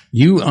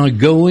 You are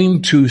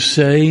going to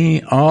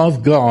say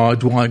of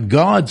God what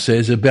God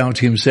says about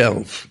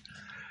himself,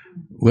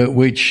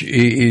 which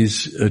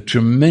is a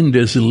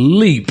tremendous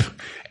leap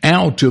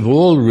out of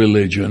all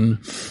religion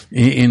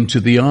into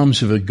the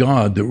arms of a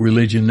God that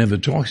religion never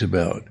talks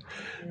about.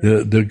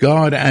 The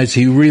God as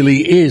he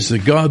really is, the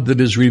God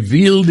that has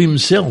revealed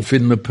himself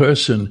in the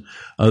person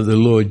of the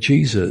Lord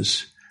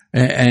Jesus.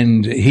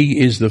 And he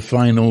is the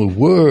final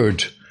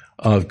word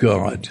of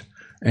God.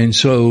 And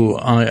so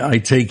I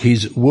take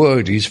his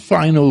word, his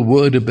final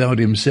word about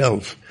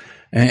himself,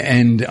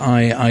 and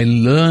I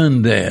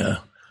learn there.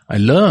 I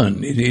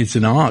learn. It's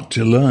an art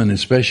to learn,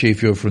 especially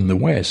if you're from the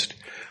West,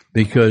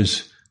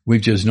 because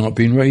we've just not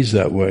been raised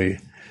that way.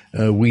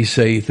 We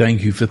say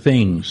thank you for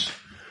things,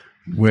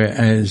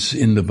 whereas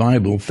in the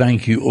Bible,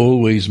 thank you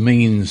always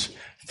means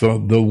for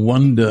the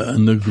wonder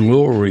and the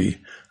glory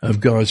of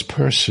God's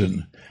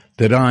person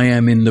that I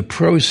am in the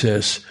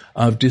process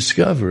of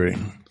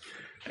discovering.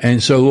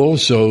 And so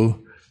also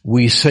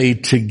we say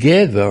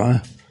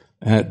together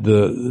at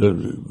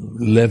the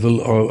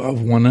level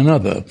of one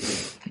another.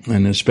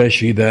 And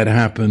especially that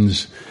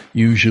happens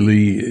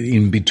usually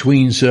in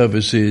between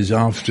services.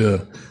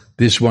 After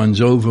this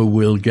one's over,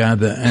 we'll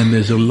gather. And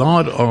there's a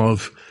lot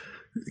of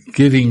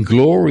giving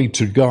glory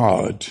to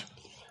God.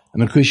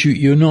 And of course,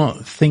 you're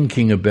not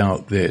thinking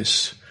about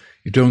this.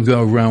 You don't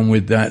go around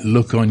with that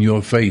look on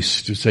your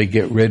face to say,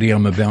 get ready,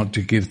 I'm about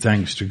to give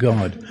thanks to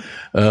God.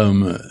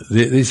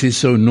 This is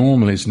so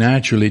normal, it's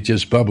natural, it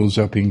just bubbles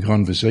up in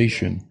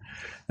conversation.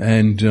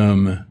 And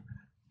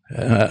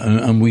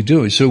we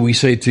do it. So we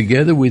say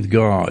together with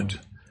God,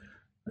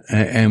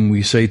 and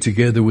we say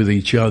together with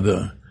each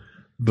other.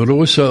 But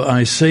also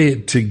I say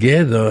it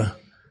together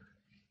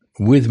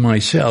with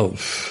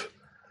myself.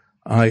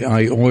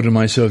 I order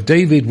myself.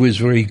 David was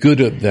very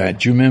good at that.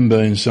 Do you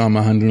remember in Psalm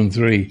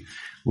 103?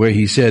 Where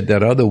he said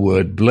that other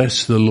word,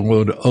 bless the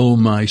Lord, O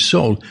my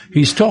soul.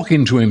 He's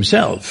talking to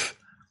himself.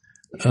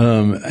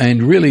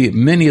 And really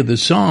many of the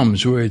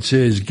Psalms where it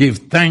says, give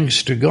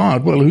thanks to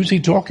God. Well, who's he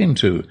talking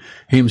to?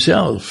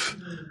 Himself.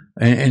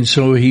 And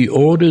so he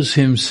orders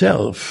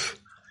himself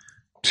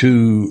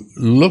to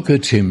look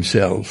at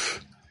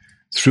himself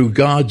through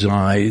God's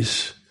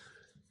eyes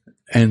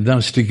and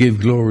thus to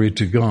give glory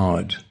to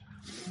God.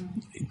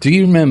 Do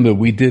you remember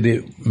we did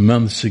it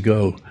months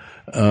ago?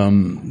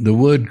 The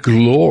word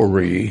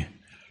glory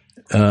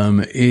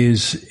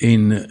is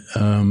in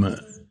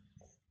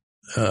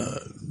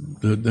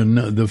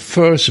the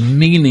first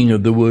meaning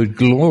of the word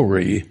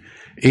glory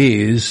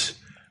is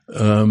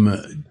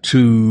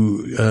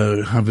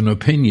to have an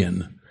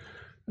opinion.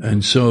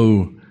 And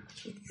so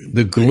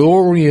the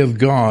glory of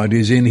God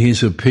is in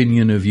his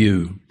opinion of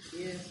you.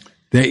 Yes.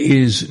 There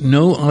is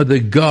no other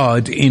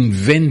God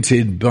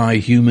invented by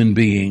human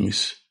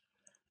beings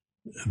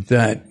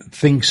that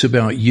thinks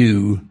about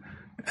you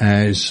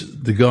as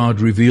the God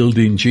revealed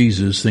in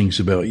Jesus thinks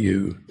about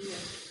you.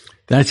 Yes.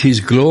 That's his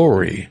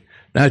glory.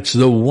 That's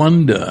the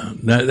wonder.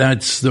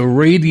 That's the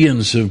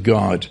radiance of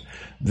God,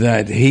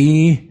 that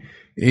he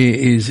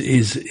is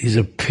his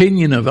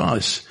opinion of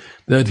us,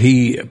 that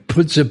he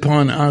puts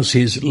upon us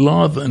his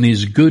love and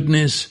his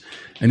goodness,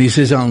 and he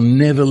says, I'll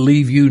never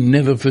leave you,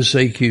 never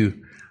forsake you.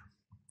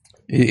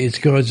 It's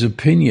God's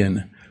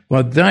opinion.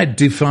 Well, that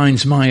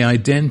defines my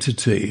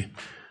identity.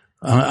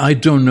 I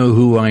don't know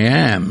who I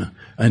am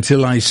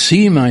until I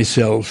see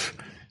myself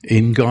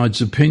in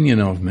God's opinion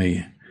of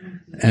me.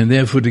 And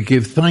therefore to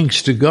give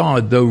thanks to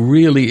God, though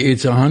really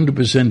it's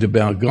 100%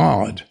 about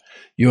God,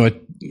 you are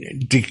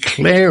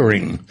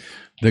declaring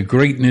the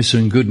greatness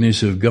and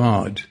goodness of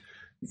God.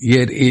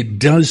 Yet it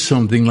does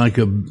something like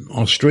an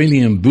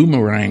Australian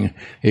boomerang.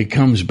 It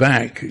comes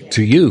back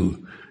to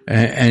you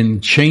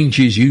and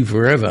changes you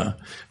forever.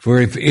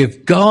 For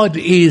if God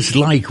is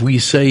like we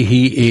say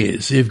he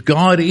is, if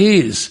God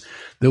is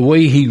the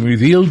way he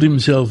revealed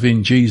himself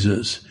in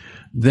Jesus,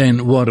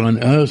 then what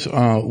on earth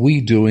are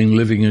we doing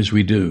living as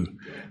we do?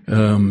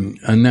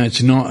 And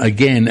that's not,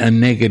 again, a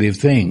negative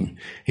thing.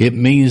 It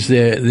means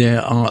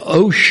there are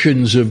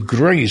oceans of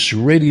grace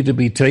ready to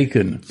be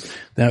taken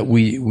that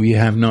we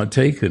have not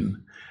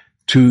taken.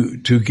 To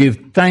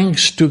give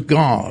thanks to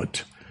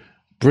God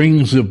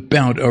brings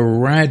about a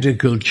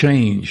radical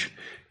change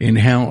in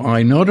how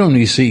I not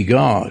only see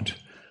God,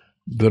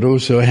 but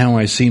also how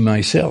I see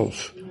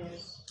myself,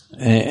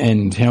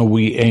 and how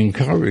we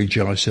encourage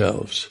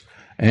ourselves.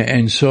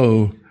 And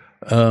so,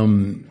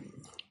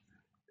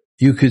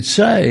 you could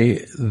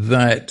say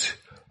that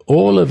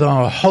all of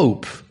our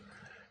hope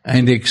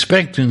and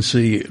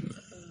expectancy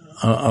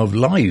of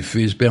life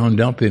is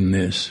bound up in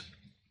this.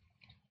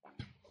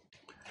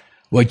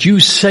 What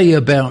you say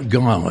about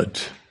God,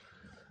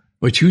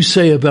 what you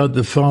say about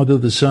the Father,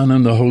 the Son,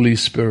 and the Holy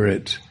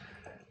Spirit,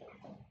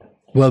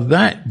 well,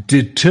 that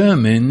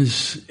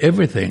determines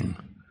everything.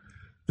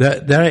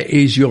 That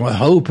is your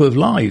hope of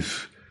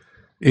life.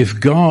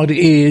 If God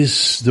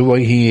is the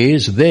way he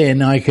is,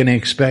 then I can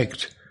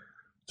expect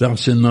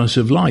thus and thus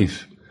of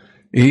life.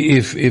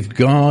 If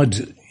God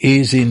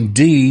is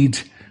indeed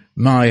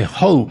my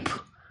hope,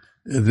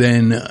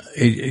 then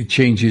it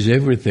changes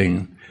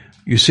everything.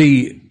 You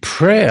see,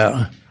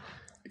 prayer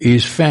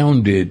is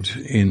founded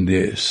in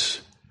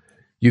this.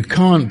 You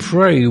can't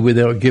pray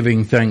without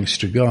giving thanks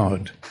to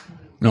God.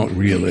 Not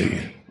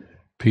really.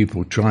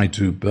 People try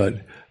to,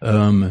 but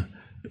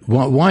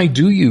why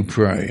do you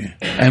pray?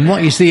 And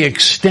what is the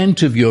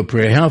extent of your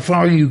prayer? How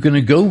far are you going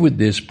to go with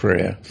this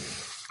prayer?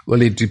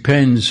 Well, it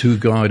depends who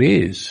God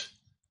is.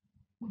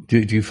 Do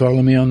you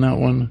follow me on that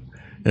one?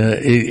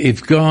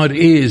 If God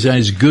is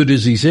as good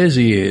as he says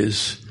he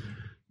is,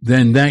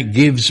 then that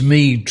gives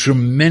me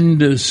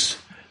tremendous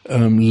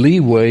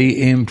leeway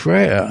in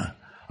prayer.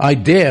 I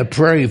dare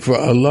pray for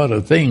a lot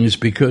of things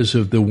because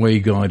of the way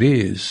God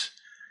is.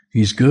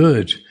 He's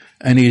good.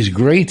 And he's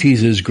great.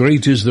 He's as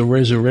great as the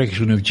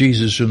resurrection of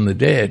Jesus from the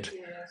dead.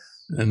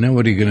 Yes. And now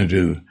what are you going to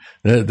do?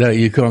 That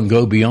you can't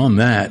go beyond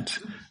that.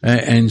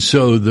 And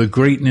so the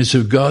greatness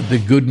of God, the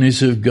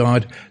goodness of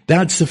God,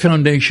 that's the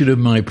foundation of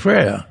my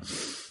prayer.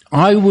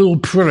 I will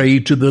pray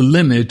to the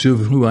limit of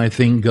who I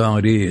think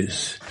God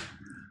is.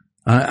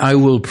 I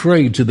will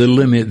pray to the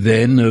limit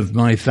then of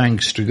my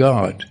thanks to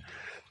God.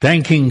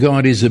 Thanking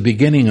God is the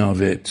beginning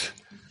of it.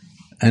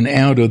 And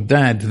out of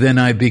that, then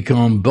I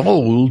become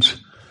bold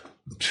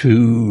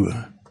to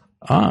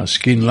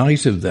ask in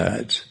light of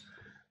that.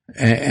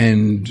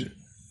 And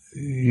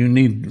you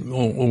need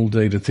all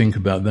day to think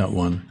about that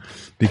one.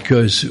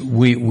 Because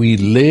we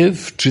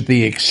live to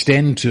the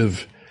extent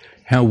of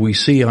how we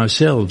see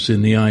ourselves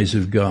in the eyes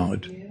of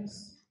God.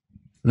 Yes.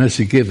 And that's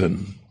a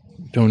given.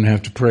 Don't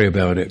have to pray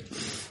about it.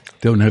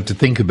 Don't have to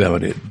think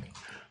about it.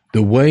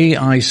 The way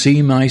I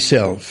see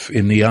myself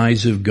in the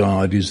eyes of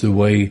God is the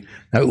way,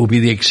 that will be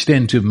the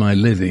extent of my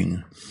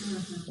living.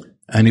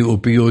 And it will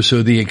be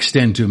also the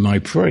extent of my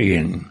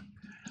praying.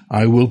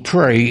 I will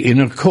pray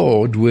in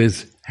accord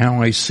with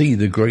how I see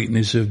the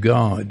greatness of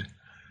God.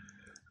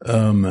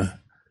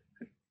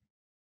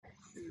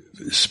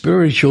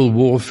 Spiritual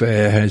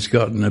warfare has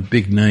gotten a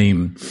big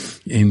name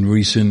in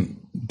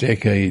recent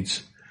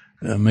decades,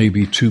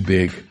 maybe too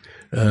big,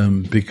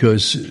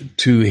 because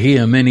to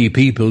hear many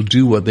people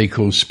do what they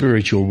call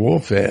spiritual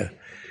warfare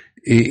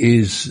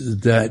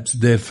is that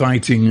they're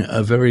fighting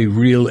a very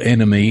real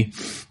enemy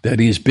that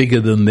is bigger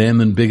than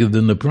them and bigger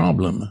than the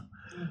problem.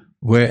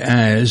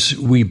 Whereas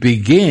we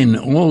begin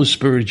all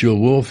spiritual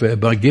warfare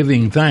by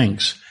giving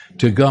thanks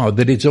to God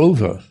that it's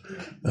over.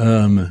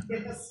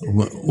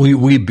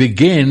 We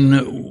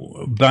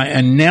begin by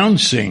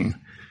announcing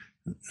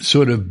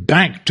sort of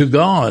back to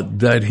God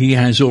that he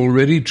has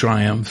already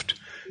triumphed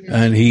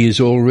and he is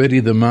already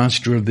the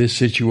master of this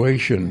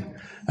situation.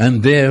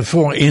 And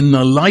therefore, in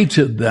the light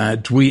of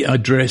that, we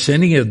address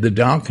any of the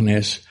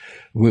darkness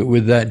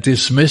with that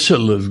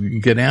dismissal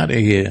of get out of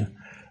here.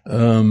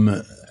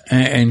 And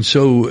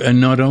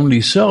not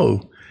only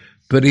so,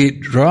 but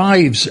it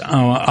drives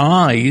our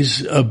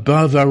eyes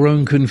above our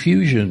own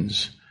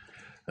confusions.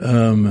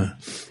 There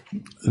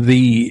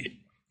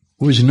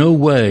was no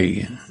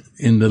way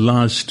in the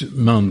last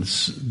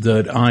months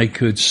that I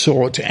could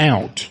sort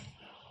out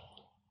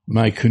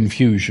my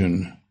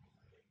confusion.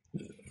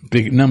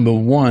 Number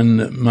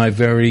one, my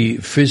very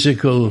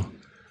physical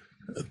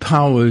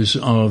powers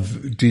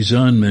of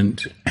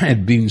discernment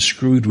had been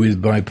screwed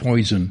with by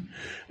poison,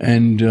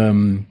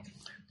 and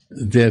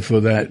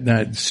therefore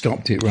that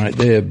stopped it right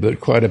there.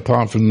 But quite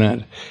apart from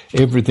that,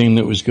 everything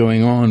that was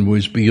going on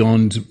was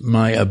beyond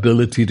my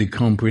ability to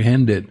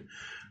comprehend it.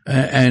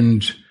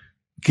 And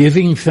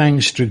giving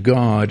thanks to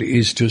God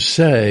is to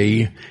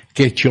say,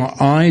 get your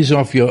eyes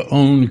off your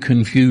own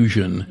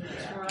confusion.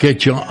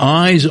 Get your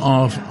eyes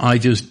off, I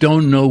just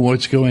don't know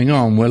what's going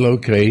on. Well,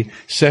 okay,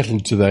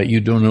 settle to that.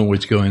 You don't know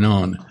what's going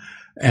on.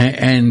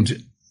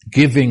 And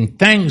giving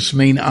thanks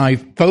mean I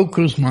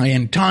focus my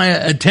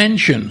entire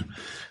attention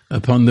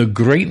upon the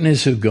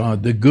greatness of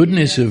God, the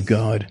goodness of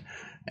God,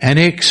 and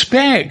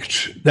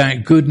expect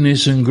that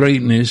goodness and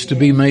greatness to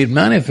be made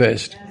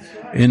manifest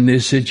in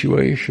this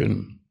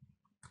situation.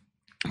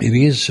 It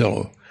is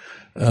so.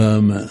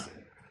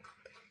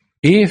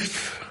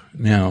 If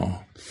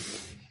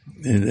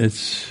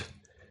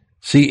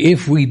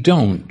we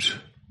don't,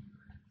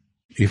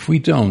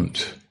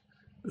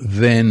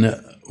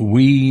 then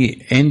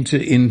we enter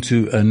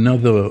into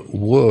another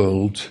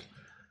world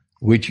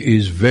which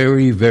is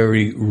very,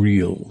 very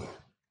real.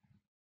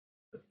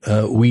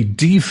 We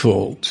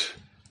default.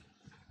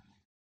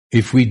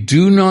 If we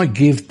do not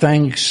give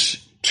thanks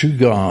to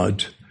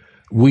God,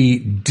 we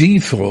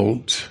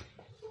default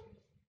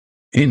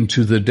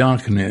into the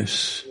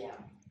darkness.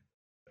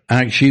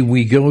 Actually,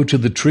 we go to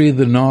the tree of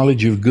the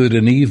knowledge of good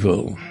and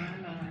evil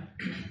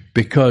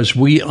because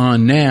we are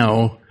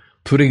now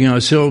putting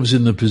ourselves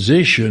in the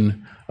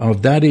position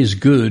of that is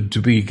good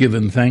to be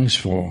given thanks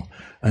for,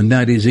 and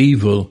that is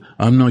evil.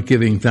 I'm not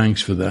giving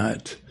thanks for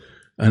that.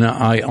 And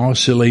I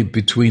oscillate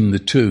between the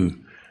two.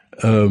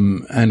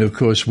 And of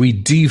course, we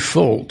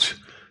default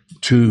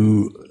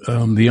to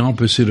the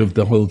opposite of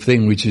the whole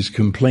thing, which is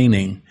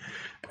complaining.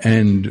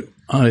 And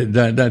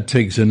that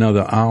takes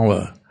another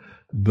hour.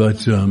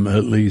 But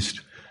at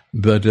least,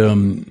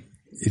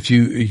 if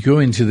you go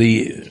into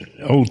the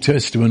Old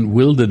Testament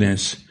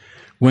wilderness,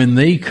 when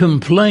they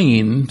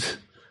complained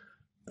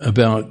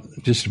about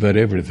just about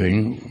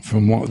everything,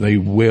 from what they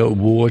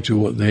wore to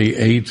what they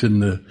ate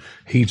and the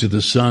heat of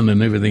the sun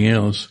and everything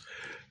else,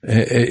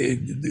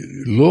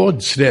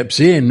 Lord steps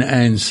in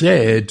and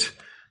said,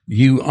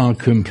 "You are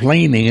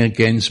complaining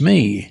against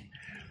me.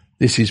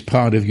 This is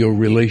part of your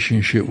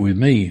relationship with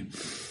me."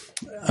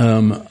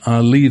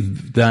 I'll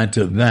leave that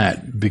at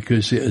that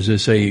because, as I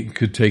say, it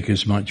could take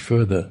us much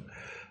further.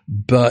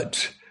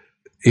 But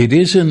it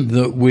isn't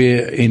that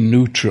we're in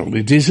neutral.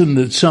 It isn't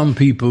that some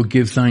people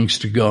give thanks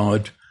to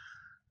God,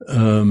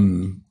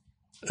 and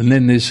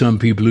then there's some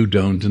people who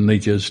don't, and they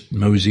just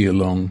mosey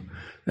along.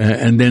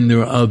 And then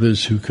there are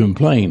others who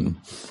complain.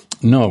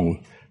 No,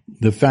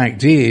 the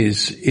fact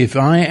is, if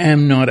I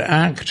am not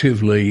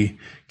actively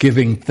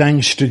giving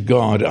thanks to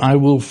God, I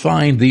will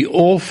find the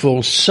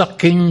awful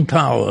sucking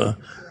power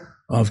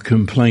of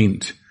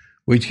complaint,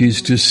 which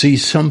is to see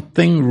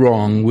something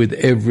wrong with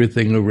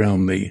everything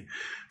around me,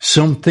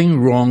 something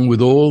wrong with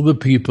all the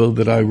people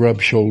that I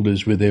rub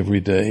shoulders with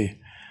every day.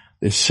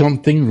 There's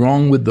something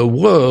wrong with the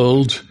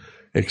world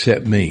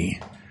except me.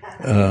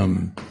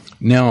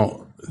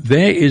 Now,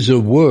 there is a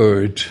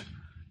word,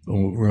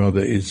 or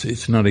rather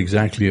it's not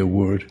exactly a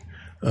word,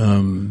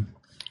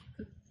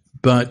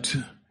 but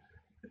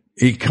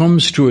it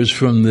comes to us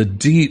from the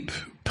deep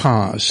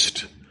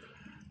past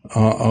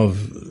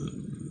of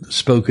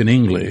spoken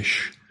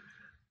English,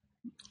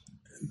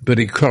 but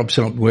it crops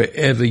up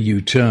wherever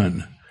you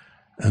turn.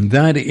 And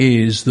that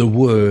is the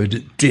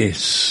word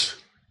dis.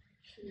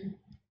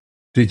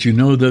 Did you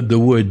know that the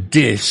word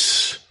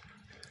dis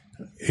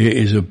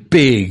is a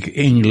big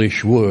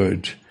English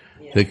word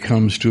that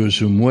comes to us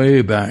from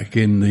way back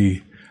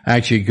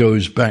actually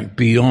goes back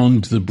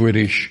beyond the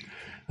British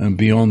and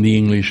beyond the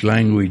English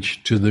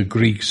language to the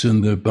Greeks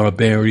and the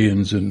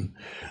barbarians, and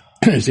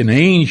it's an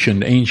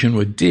ancient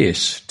word,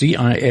 dis,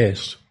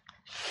 D-I-S.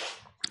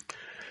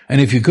 And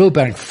if you go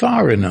back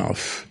far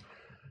enough,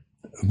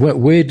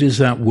 where does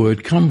that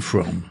word come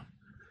from?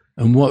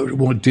 And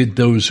what did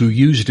those who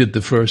used it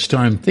the first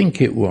time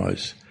think it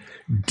was?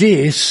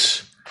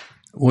 Dis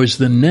was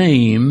the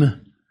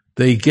name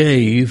they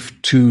gave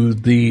to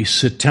the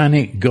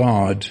satanic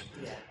god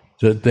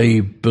that they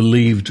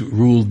believed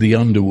ruled the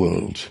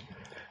underworld.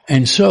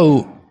 And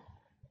so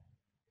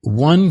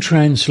one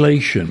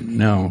translation,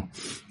 now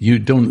you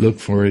don't look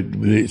for it,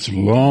 it's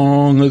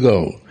long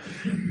ago,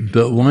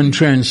 but one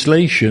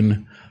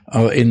translation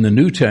in the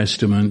New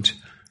Testament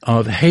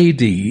of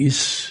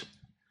Hades,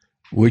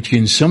 which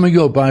in some of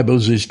your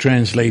Bibles is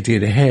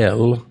translated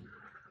hell,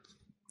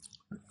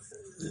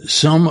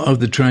 some of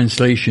the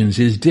translations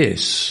is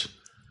Dis.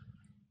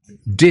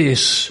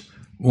 Dis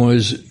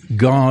was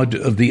God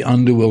of the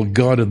underworld,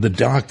 God of the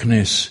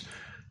darkness,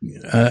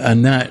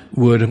 and that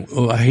word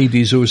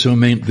Hades also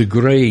meant the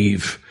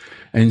grave.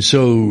 And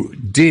so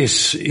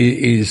Dis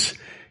is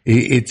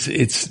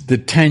it's the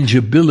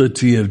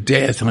tangibility of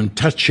death. I'm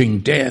touching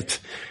death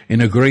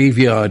in a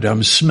graveyard.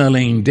 I'm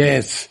smelling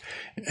death,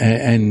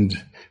 and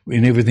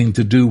in everything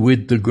to do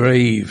with the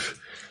grave.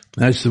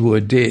 That's the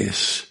word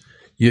Dis.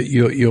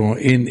 You're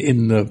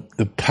in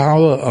the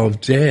power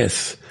of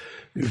death.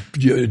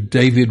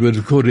 David would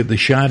have called it the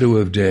shadow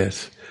of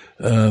death.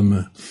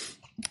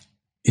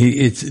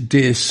 It's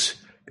Dis.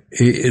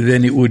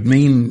 Then it would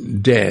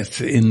mean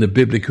death in the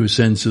biblical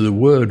sense of the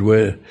word,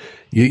 where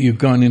you've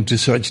gone into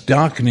such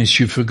darkness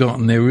you've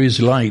forgotten there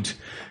is light.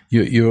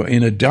 You're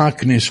in a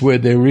darkness where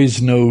there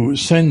is no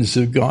sense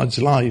of God's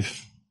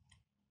life.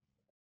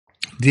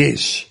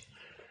 Dis.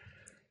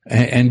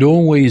 And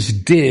always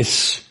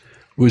Dis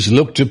was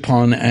looked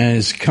upon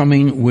as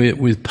coming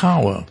with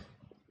power.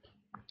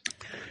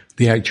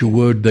 The actual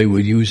word they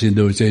would use in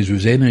those days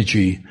was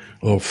energy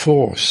or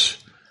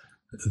force.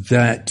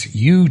 That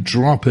you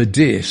drop a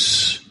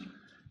Dis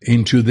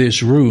into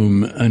this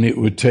room and it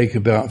would take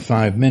about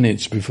 5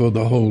 minutes before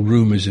the whole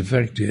room is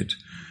affected,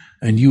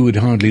 and you would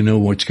hardly know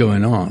what's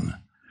going on.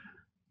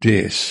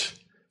 Dis.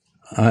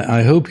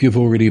 I hope you've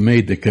already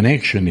made the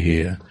connection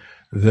here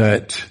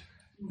that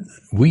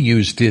we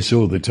use Dis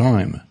all the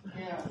time.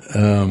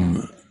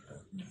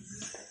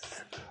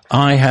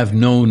 I have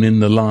known in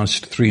the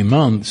last 3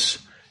 months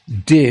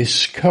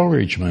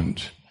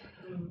discouragement,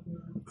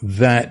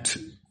 that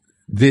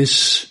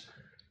this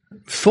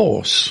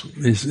force,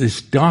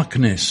 this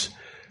darkness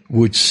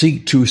would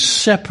seek to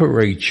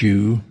separate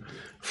you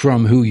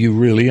from who you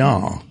really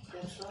are.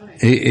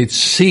 It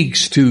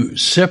seeks to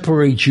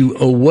separate you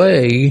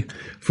away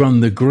from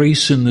the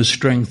grace and the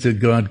strength that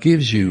God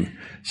gives you.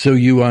 So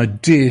you are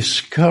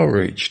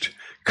discouraged.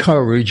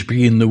 Courage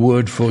being the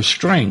word for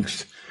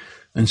strength.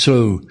 And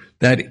so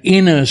that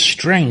inner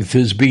strength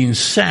has been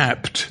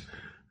sapped,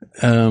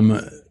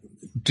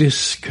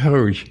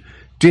 discouraged,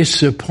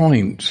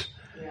 disappoint.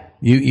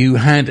 You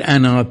had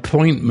an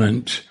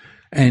appointment,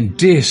 and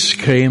Dis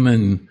came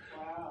and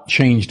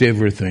changed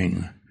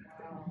everything.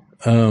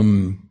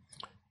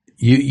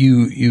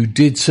 You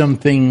did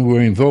something,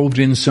 were involved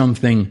in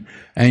something,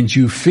 and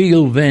you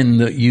feel then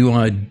that you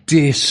are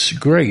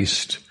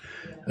disgraced.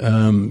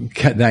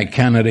 That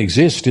cannot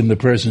exist in the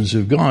presence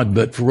of God,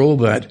 but for all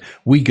that,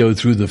 we go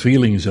through the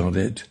feelings of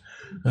it.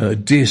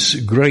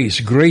 Disgrace.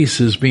 Grace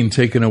has been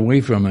taken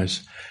away from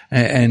us,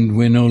 and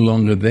we're no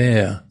longer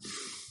there.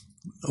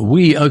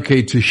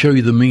 To show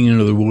you the meaning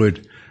of the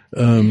word,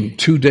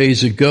 2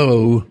 days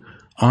ago,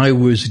 I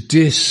was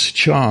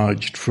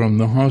discharged from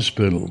the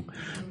hospital.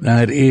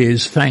 That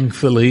is,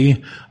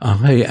 thankfully,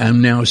 I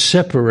am now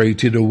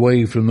separated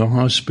away from the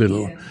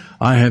hospital.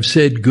 I have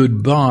said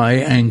goodbye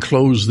and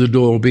closed the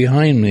door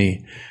behind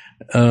me.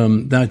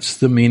 That's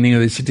the meaning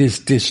of this. It is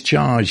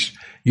discharged.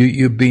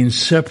 You've been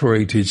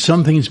separated.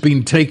 Something's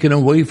been taken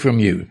away from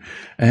you.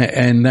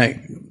 And that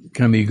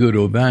can be good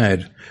or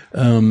bad.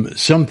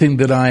 Something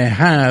that I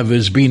have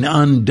has been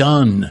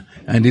undone,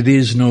 and it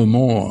is no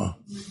more.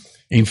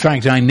 In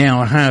fact, I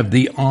now have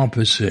the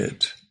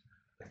opposite.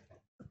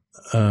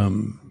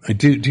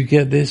 Do you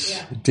get this?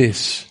 Yeah.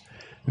 Dis.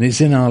 And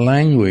it's in our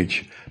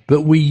language.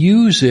 But we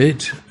use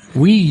it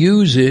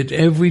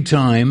every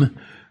time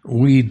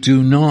we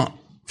do not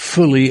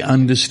fully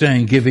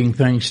understand giving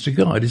thanks to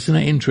God. Isn't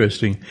that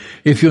interesting?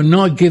 If you're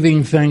not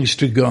giving thanks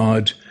to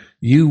God,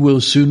 you will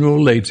sooner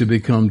or later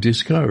become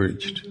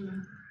discouraged.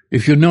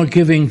 If you're not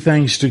giving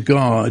thanks to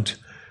God,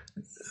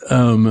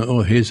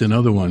 here's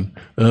another one.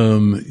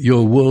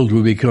 Your world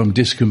will become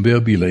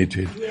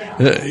discombobulated.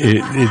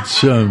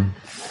 It's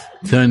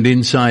turned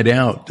inside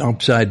out,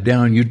 upside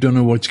down. You don't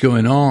know what's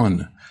going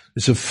on.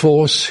 There's a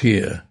force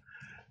here.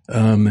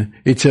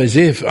 It's as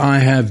if I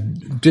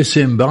have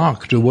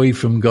disembarked away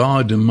from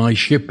God and my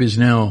ship is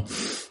now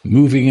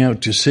moving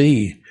out to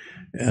sea.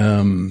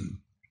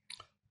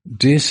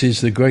 This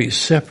is the great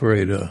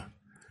separator.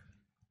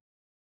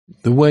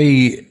 The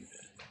way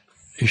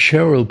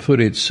Cheryl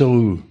put it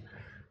so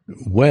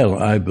well,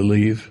 I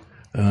believe,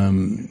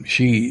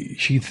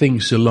 she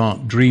thinks a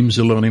lot, dreams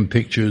a lot in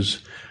pictures,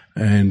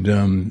 and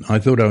I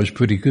thought I was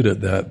pretty good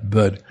at that,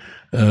 but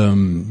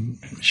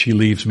she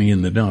leaves me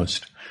in the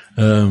dust.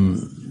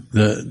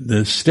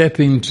 The step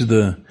into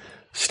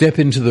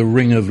the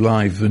ring of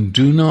life and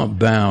do not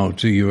bow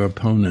to your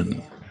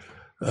opponent.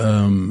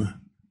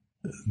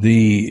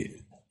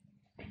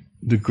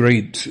 the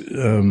great,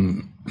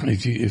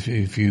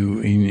 if you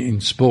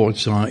in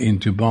sports are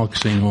into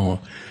boxing or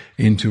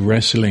into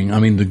wrestling, I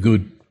mean the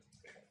good,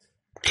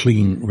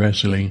 clean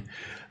wrestling,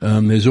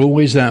 there's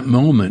always that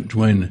moment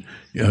when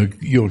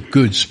you're a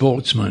good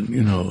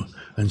sportsman,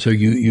 and so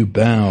you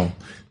bow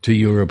to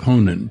your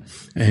opponent,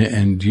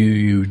 and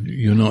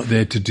you're not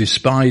there to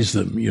despise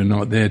them. You're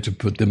not there to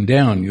put them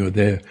down. You're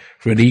there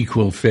for an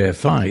equal, fair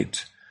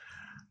fight.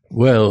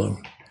 Well,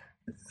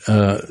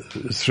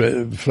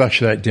 flush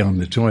that down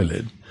the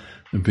toilet,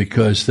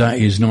 because that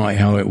is not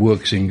how it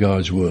works in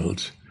God's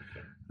world.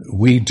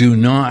 We do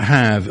not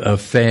have a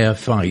fair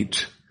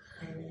fight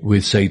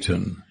with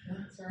Satan.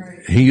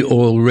 He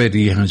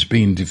already has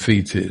been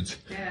defeated.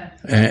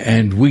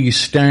 And we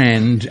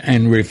stand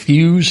and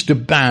refuse to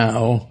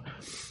bow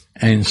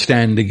and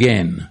stand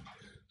again.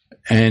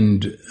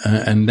 And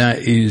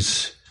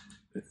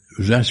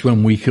that's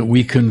when we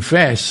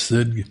confess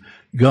that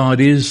God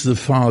is the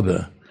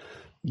Father.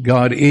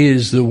 God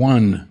is the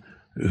one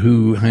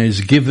who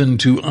has given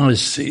to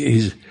us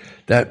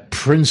that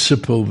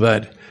principle,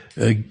 that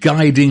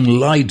guiding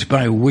light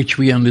by which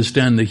we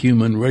understand the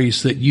human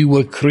race, that you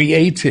were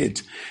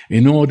created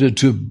in order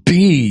to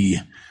be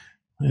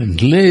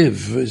and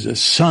live as a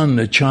son,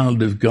 a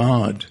child of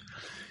God.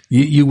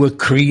 You were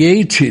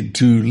created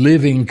to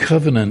live in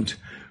covenant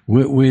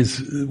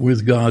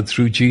with God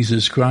through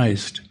Jesus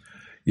Christ.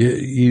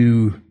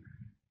 You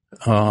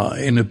are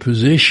in a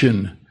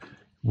position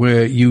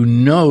where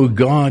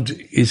God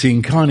is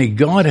incarnate.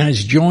 God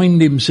has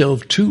joined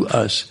himself to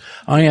us.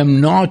 I am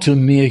not a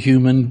mere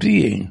human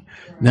being.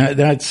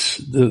 That's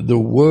the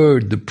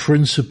word, the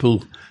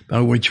principle by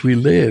which we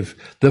live.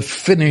 The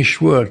finished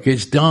work,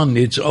 it's done,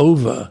 it's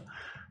over.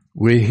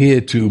 We're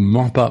here to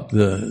mop up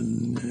the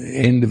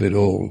end of it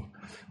all,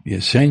 the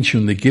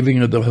ascension, the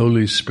giving of the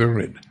Holy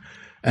Spirit.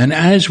 And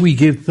as we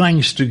give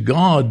thanks to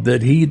God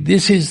that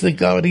this is the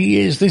God he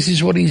is, this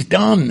is what he's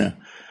done,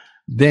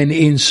 then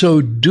in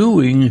so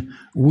doing,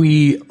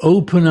 we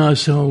open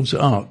ourselves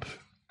up.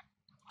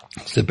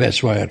 It's the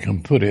best way I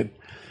can put it.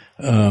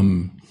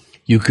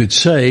 You could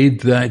say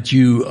that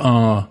you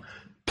are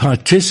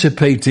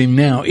participating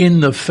now in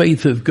the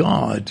faith of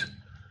God.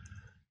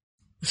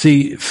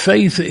 See,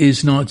 faith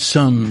is not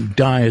some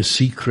dire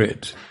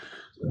secret.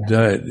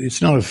 That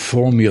it's not a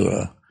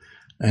formula.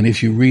 And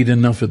if you read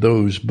enough of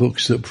those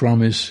books that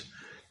promise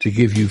to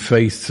give you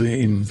faith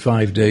in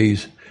 5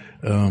 days,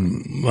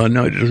 well,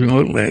 no, it doesn't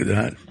work like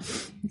that.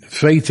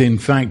 Faith, in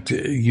fact,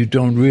 you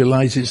don't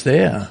realize it's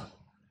there.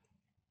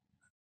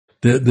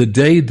 The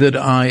day that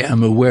I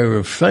am aware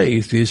of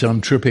faith is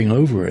I'm tripping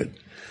over it.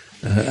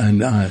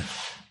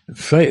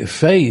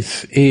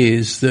 Faith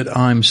is that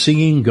I'm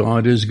seeing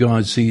God as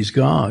God sees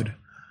God.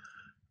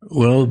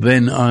 Well,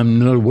 then I'm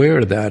not aware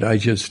of that.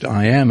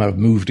 I've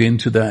moved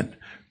into that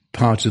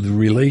part of the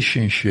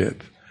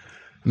relationship.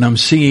 And I'm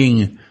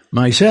seeing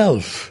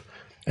myself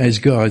as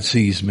God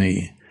sees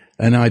me.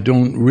 And I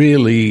don't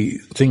really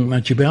think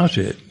much about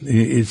it.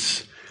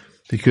 It's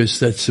because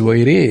that's the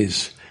way it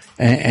is.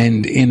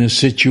 And in a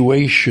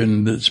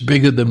situation that's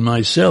bigger than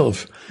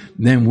myself,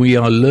 then we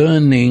are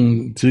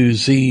learning to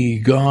see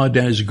God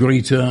as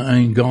greater,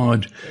 and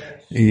God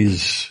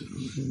is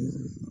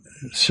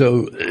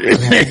so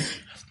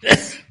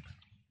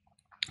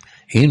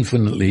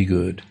infinitely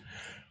good.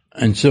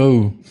 And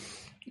so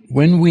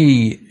when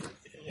we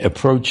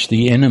approach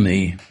the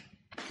enemy,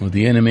 or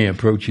the enemy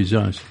approaches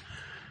us,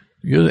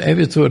 you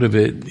ever thought of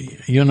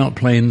it? You're not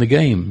playing the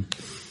game.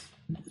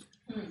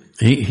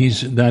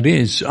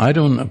 I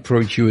don't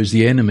approach you as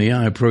the enemy.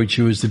 I approach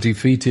you as the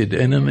defeated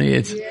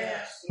enemy.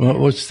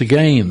 What's the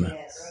game?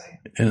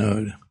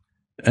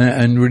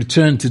 And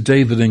return to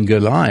David and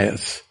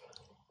Goliath,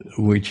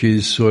 which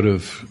is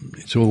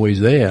it's always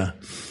there.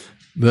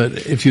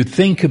 But if you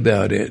think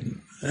about it,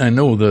 and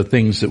all the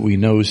things that we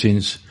know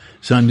since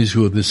Sunday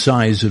school, the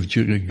size of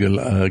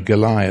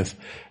Goliath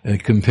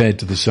compared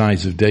to the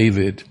size of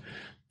David,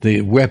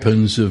 the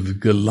weapons of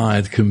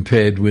Goliath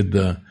compared with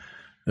the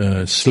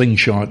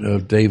slingshot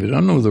of David. I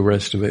don't know the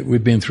rest of it.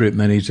 We've been through it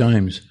many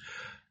times.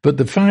 But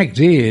the fact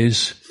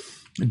is,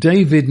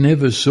 David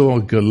never saw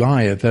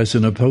Goliath as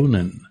an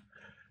opponent.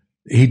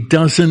 He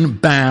doesn't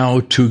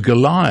bow to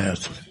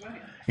Goliath.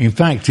 In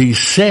fact, he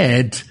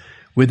said,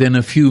 within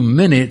a few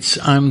minutes,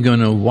 I'm going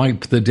to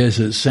wipe the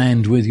desert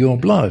sand with your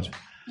blood.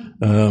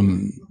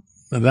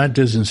 That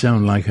doesn't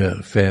sound like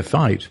a fair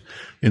fight.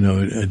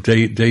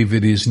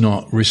 David is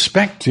not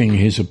respecting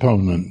his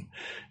opponent.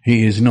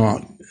 He is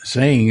not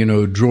saying,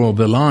 draw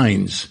the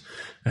lines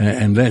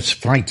and let's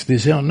fight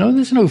this out. No,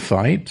 there's no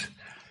fight.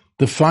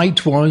 The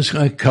fight was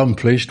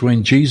accomplished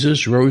when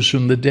Jesus rose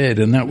from the dead,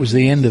 and that was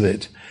the end of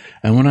it.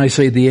 And when I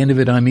say the end of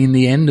it, I mean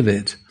the end of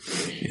it.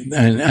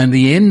 And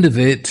the end of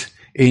it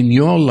in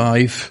your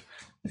life,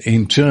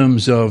 in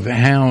terms of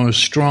how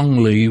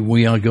strongly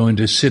we are going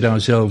to sit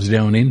ourselves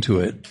down into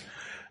it.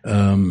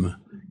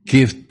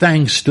 Give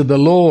thanks to the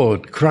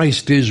Lord,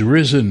 Christ is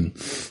risen.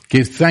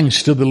 Give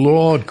thanks to the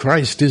Lord,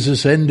 Christ is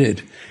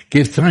ascended.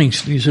 Give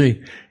thanks. You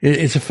see,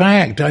 it's a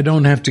fact. I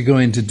don't have to go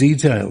into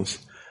details.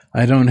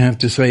 I don't have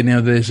to say,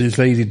 now there's this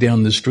lady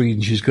down the street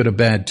and she's got a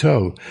bad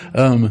toe.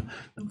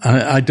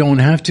 I don't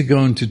have to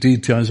go into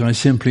details. I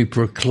simply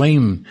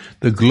proclaim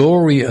the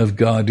glory of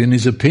God in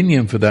his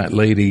opinion for that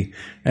lady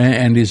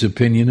and his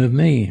opinion of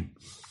me.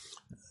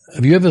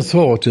 Have you ever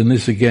thought, and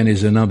this again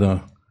is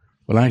another,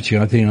 well, actually,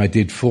 I think I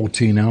did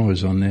 14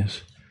 hours on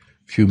this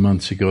a few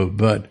months ago,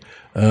 but,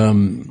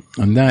 and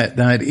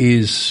that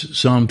is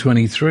Psalm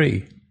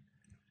 23.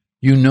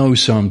 You know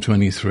Psalm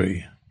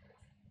 23.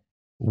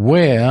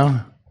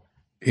 Where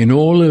in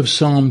all of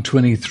Psalm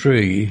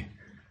 23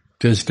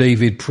 does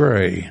David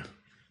pray?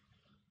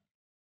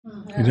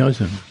 He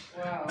doesn't.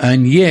 Wow.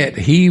 And yet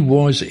he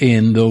was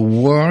in the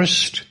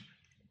worst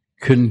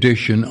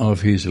condition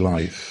of his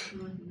life.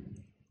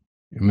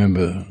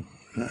 Remember,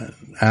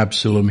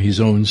 Absalom,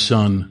 his own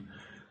son,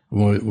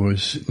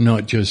 was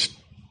not just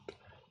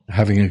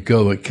having a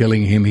go at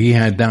killing him. He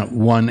had that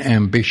one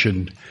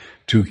ambition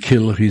to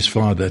kill his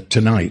father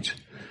tonight.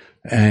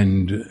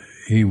 And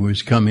he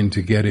was coming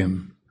to get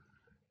him.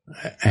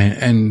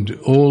 And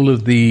all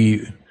of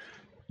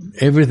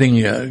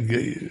everything,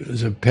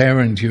 as a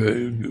parent,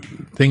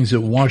 things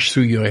that wash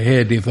through your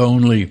head,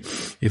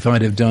 if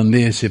I'd have done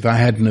this, if I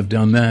hadn't have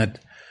done that,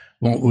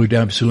 what would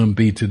Absalom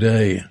be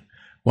today?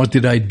 What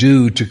did I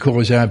do to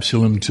cause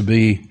Absalom to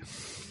be?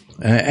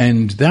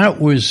 And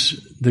that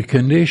was the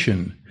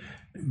condition.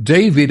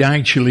 David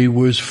actually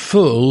was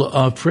full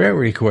of prayer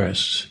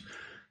requests.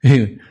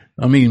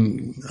 I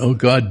mean, oh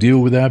God, deal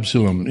with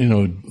Absalom.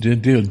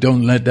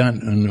 Don't let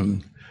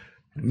that.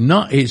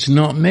 It's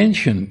not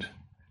mentioned.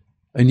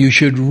 And you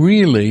should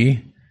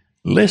really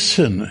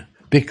listen,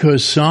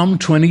 because Psalm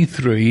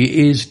 23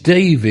 is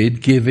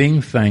David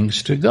giving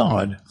thanks to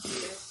God.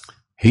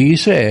 He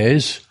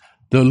says,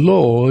 the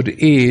Lord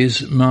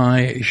is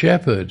my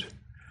shepherd.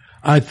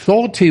 I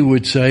thought he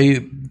would say,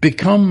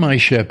 become my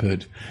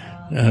shepherd.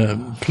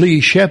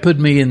 Please shepherd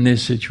me in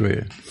this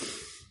situation.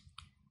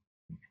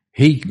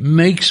 He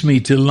makes me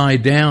to lie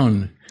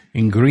down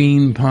in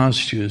green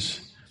pastures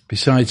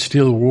beside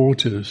still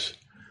waters.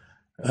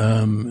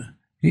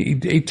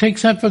 He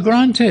takes that for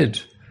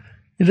granted.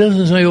 He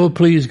doesn't say, oh,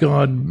 please,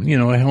 God,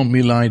 help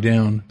me lie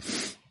down.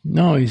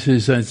 No, he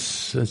says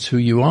that's who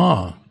you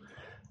are,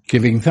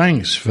 giving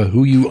thanks for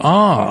who you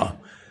are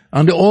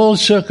under all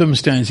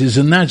circumstances.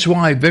 And that's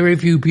why very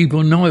few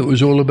people know it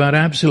was all about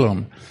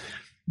Absalom.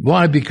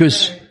 Why?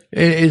 Because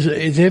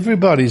it's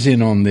everybody's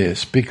in on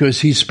this,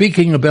 because he's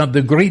speaking about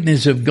the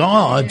greatness of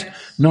God,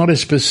 not a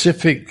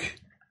specific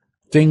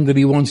thing that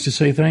he wants to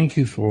say thank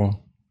you for.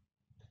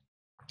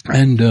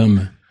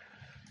 And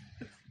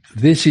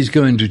this is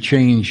going to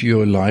change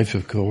your life,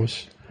 of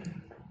course.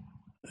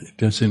 It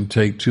doesn't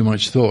take too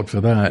much thought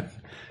for that.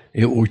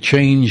 It will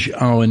change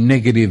our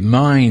negative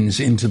minds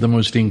into the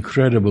most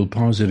incredible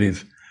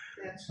positive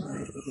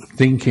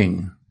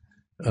thinking.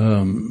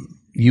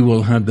 You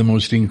will have the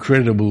most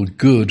incredible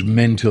good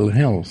mental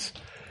health.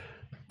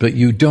 But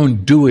you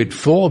don't do it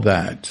for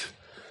that.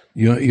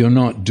 You're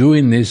not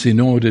doing this in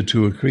order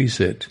to increase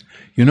it.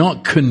 You're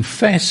not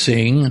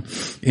confessing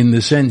in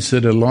the sense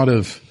that a lot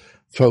of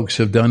folks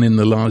have done in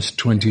the last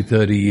 20,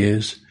 30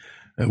 years,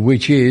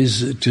 which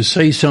is to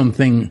say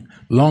something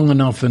long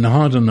enough and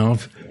hard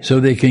enough so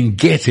they can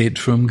get it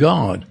from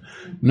God.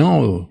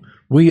 No,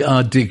 we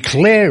are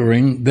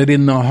declaring that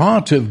in the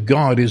heart of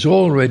God is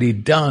already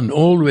done,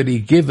 already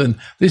given.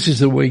 This is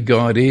the way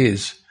God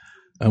is.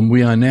 And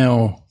we are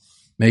now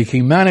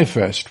making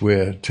manifest.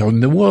 We're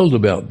telling the world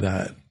about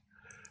that.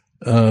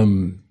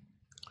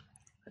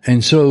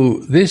 And so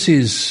this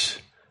is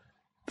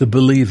the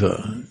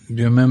believer. Do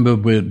you remember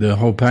where the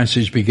whole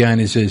passage began?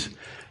 It says,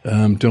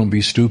 don't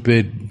be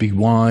stupid, be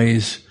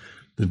wise.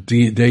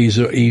 The days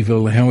are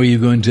evil. How are you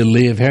going to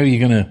live? How are you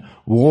going to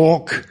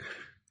walk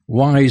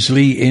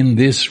wisely in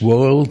this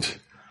world?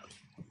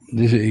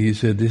 He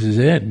said, this is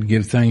it.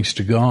 Give thanks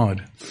to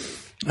God.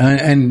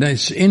 And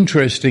that's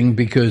interesting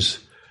because,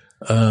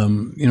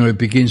 it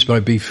begins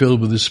by be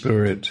filled with the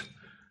Spirit,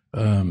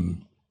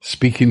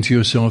 speaking to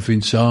yourself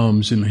in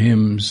psalms and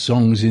hymns,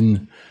 songs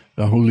in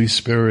the Holy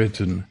Spirit.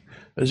 And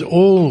it's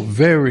all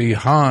very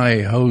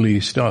high, holy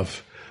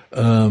stuff,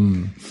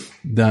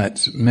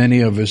 that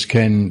many of us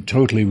can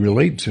totally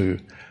relate to.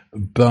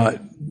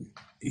 But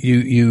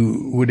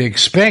you would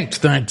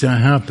expect that to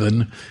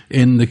happen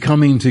in the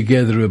coming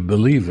together of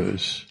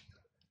believers,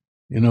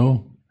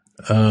 Well,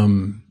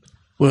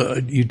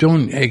 you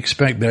don't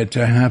expect that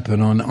to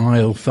happen on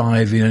aisle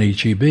 5 in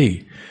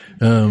HEB.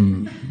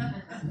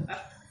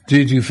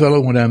 Did you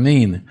follow what I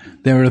mean?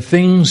 There are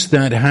things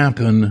that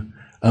happen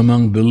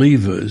among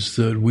believers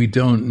that we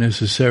don't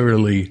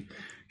necessarily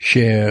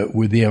share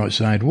with the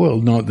outside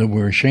world. Not that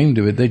we're ashamed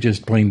of it, they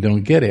just plain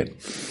don't get it.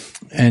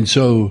 And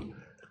so,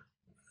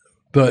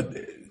 but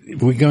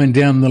we're going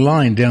down the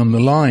line,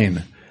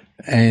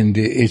 and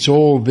it's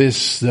all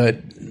this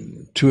that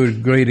to a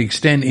great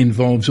extent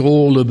involves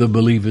all of the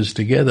believers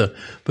together.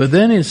 But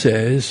then it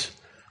says,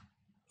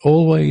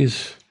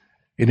 always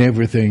in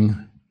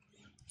everything,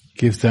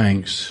 give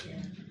thanks.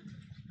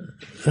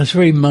 That's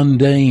very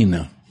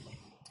mundane.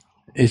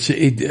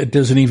 It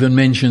doesn't even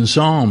mention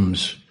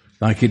Psalms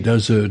like it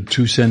does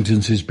 2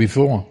 sentences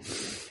before.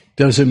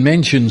 Doesn't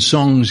mention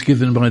songs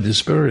given by the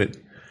Spirit.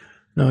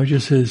 No, it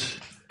just says,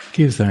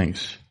 give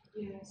thanks.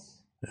 Yes.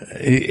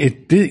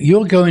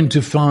 You're going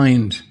to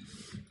find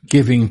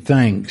giving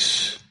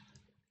thanks.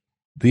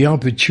 The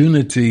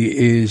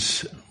opportunity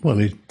is, well,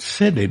 it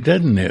said it,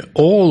 doesn't it?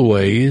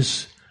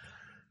 Always,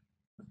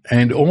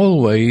 and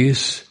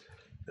always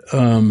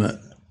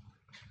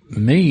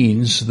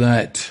means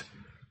that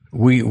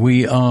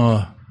we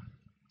are,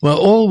 well,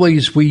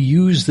 always we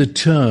use the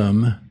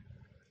term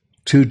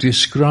to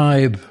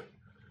describe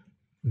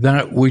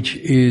that which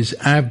is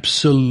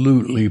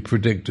absolutely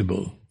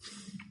predictable.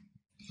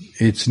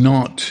 It's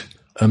not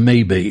a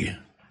maybe.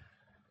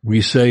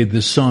 We say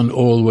the sun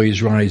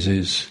always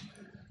rises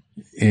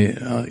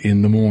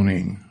in the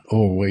morning,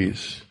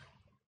 always.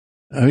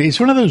 It's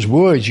one of those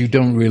words you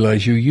don't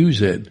realize you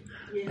use it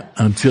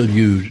until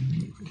you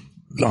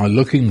are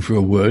looking for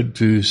a word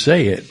to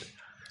say it.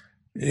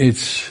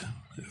 It's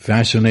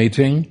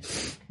fascinating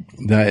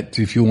that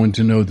if you want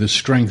to know the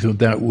strength of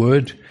that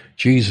word,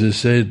 Jesus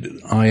said,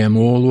 I am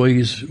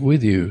always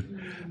with you.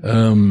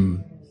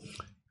 And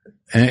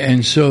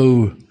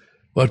so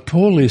what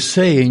Paul is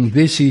saying,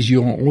 this is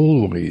your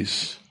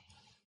always.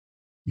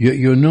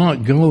 You're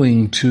not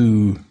going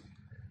to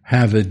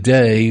have a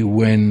day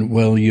when,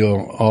 well,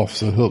 you're off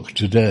the hook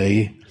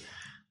today.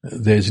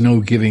 There's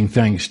no giving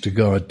thanks to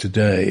God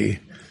today.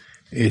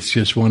 It's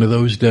just one of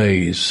those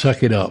days.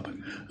 Suck it up.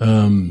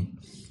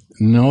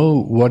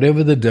 No,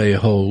 whatever the day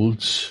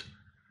holds,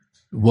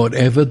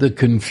 whatever the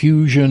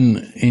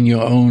confusion in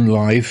your own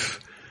life,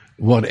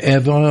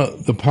 whatever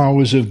the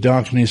powers of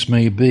darkness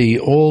may be,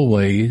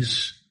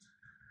 always,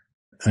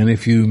 and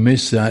if you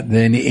miss that,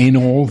 then in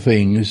all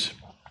things,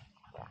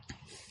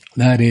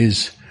 that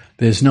is,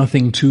 there's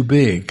nothing too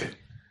big.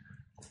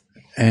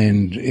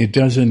 And it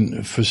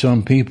doesn't, for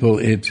some people,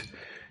 it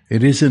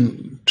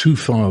isn't too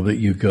far that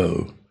you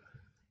go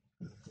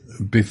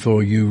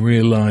before you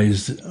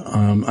realize,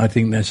 I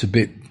think that's a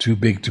bit too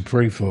big to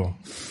pray for.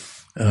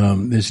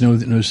 There's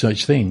no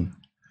such thing.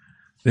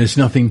 There's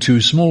nothing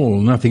too small,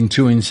 nothing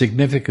too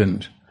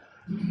insignificant.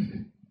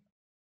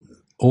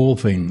 All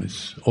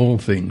things,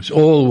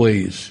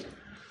 always.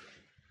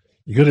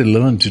 You got to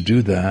learn to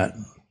do that.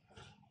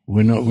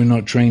 We're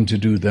not trained to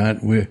do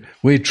that.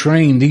 We're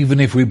trained, even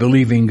if we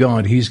believe in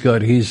God, He's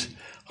got His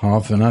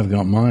half and I've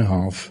got my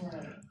half.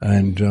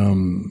 And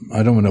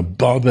I don't want to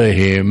bother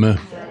Him.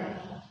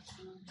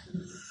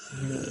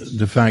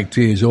 The fact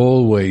is,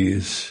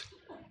 always,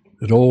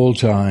 at all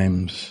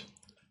times,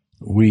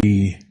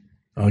 we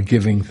are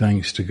giving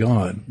thanks to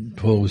God.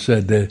 Paul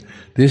said that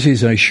this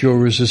is as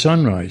sure as the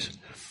sunrise.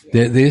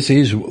 That this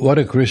is what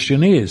a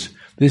Christian is.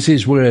 This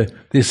is where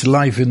this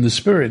life in the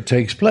Spirit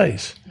takes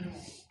place.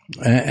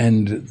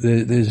 And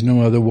there's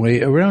no other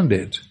way around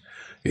it.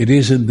 It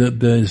isn't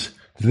that there's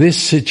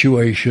this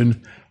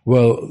situation,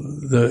 well,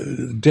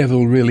 the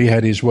devil really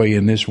had his way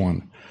in this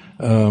one.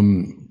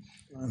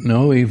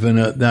 No, even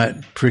at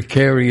that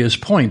precarious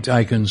point,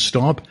 I can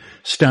stop,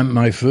 stamp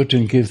my foot,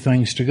 and give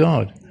thanks to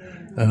God.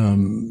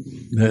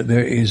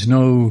 There is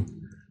no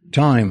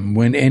time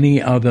when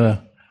any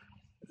other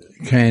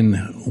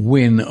can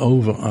win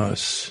over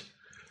us.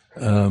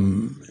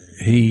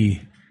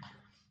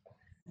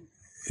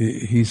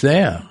 He's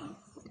there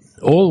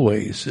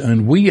always,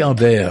 and we are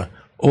there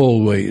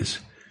always,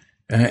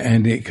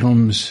 and it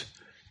comes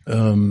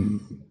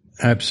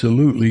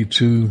absolutely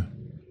to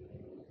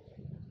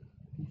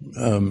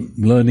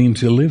learning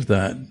to live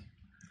that.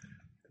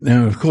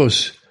 Now, of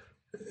course,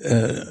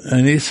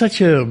 and it's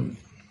such a,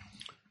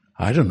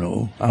 I don't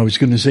know, I was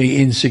going to say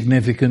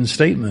insignificant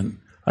statement.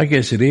 I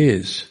guess it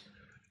is.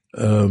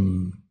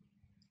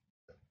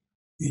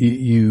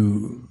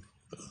 You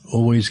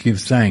always give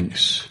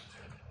thanks.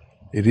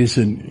 It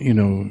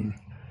isn't,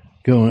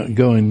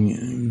 go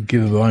and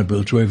give a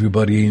Bible to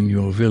everybody in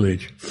your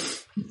village.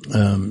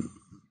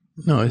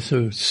 No, it's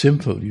so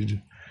simple.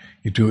 You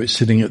do it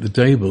sitting at the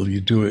table.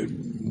 You do it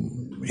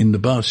in the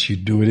bus. You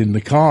do it in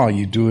the car.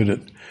 You do it at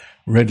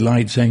red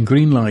lights and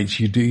green lights.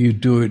 You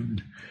do it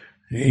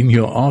in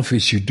your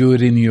office. You do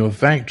it in your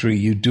factory.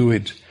 You do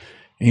it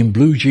in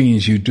blue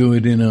jeans. You do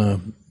it in a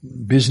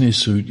business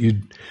suit.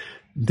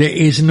 There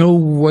is no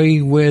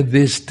way where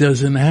this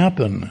doesn't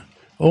happen.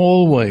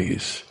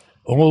 Always.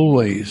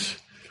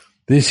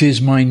 This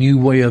is my new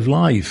way of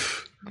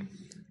life,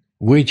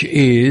 which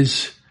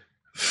is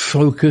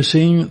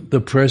focusing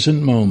the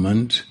present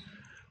moment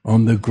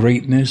on the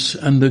greatness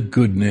and the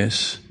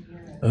goodness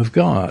of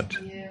God.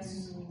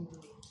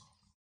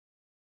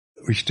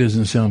 Which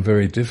doesn't sound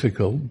very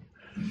difficult,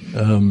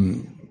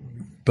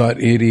 but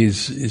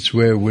it's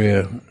where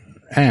we're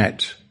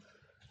at.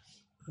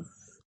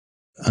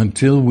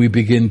 Until we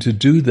begin to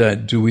do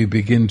that, do we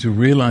begin to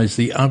realize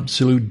the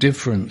absolute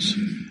difference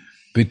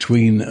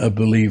between a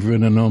believer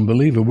and a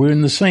non-believer. We're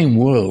in the same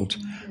world.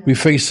 We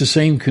face the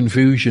same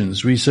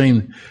confusions. We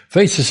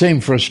face the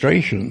same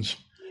frustrations,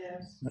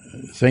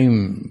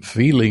 same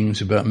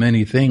feelings about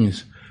many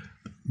things.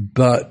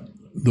 But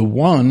the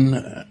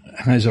one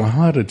has a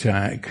heart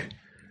attack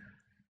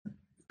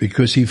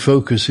because he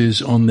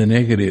focuses on the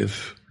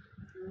negative.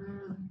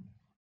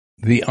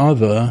 The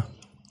other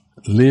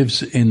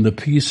lives in the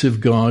peace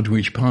of God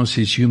which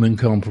passes human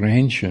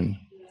comprehension,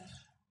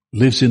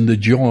 lives in the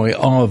joy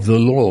of the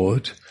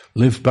Lord,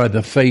 lives by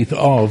the faith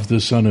of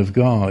the Son of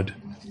God,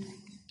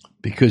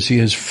 because he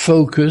has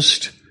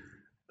focused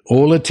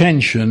all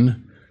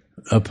attention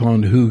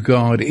upon who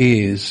God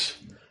is,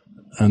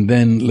 and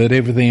then let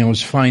everything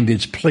else find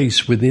its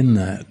place within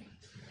that.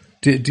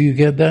 Do you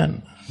get that?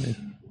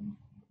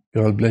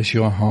 God bless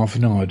your half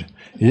nod.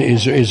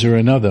 Is there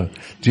another?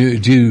 Do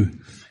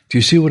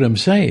you see what I'm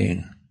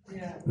saying?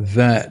 Yeah.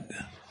 That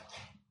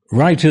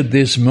right at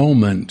this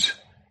moment,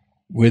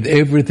 with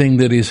everything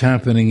that is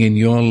happening in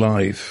your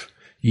life,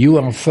 you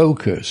are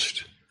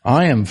focused.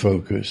 I am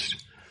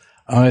focused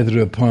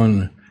either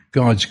upon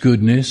God's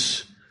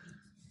goodness,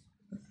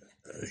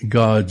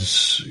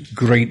 God's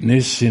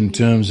greatness in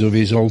terms of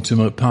his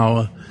ultimate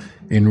power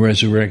in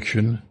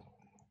resurrection.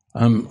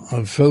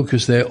 I'm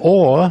focused there,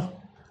 or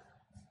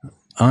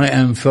I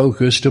am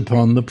focused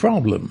upon the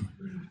problem.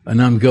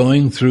 And I'm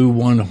going through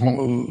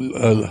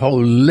a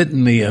whole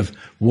litany of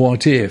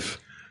what if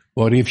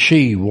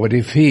she, what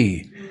if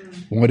he,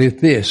 what if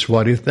this,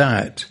 what if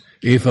that,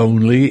 if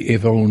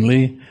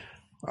only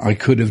I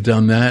could have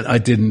done that, I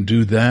didn't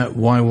do that,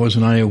 why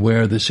wasn't I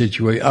aware of the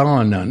situation,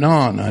 on and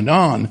on and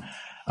on,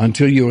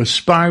 until you are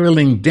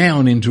spiraling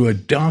down into a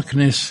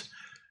darkness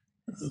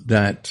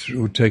that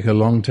will take a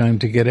long time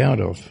to get out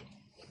of.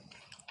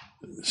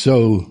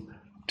 So,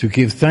 to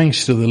give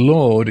thanks to the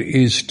Lord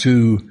is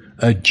to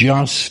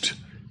adjust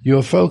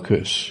your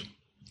focus.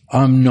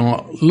 I'm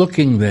not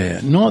looking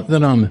there. Not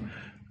that I'm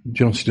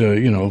just,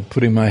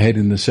 putting my head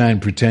in the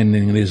sand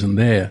pretending it isn't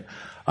there.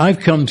 I've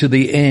come to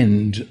the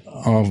end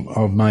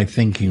of my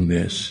thinking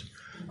this.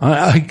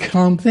 I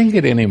can't think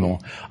it anymore.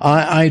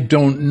 I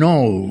don't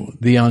know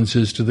the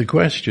answers to the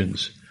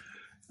questions.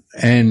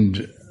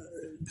 And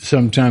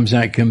sometimes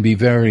that can be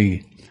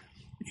very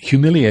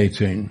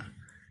humiliating.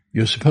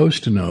 You're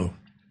supposed to know.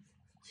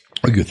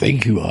 Or you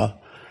think you are.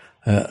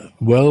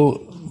 Well,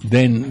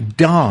 then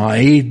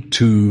die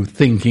to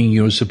thinking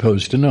you're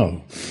supposed to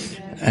know.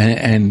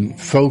 And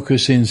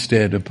focus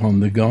instead upon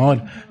the God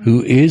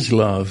who is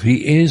love.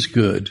 He is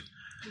good.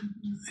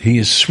 He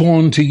has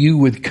sworn to you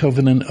with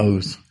covenant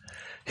oath.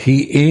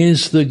 He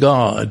is the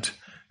God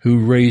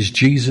who raised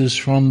Jesus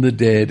from the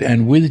dead,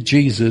 and with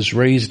Jesus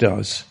raised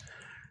us,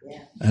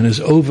 and has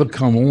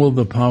overcome all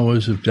the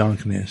powers of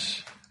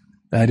darkness.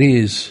 That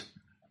is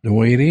the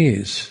way it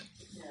is.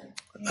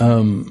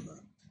 And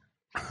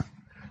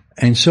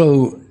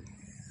so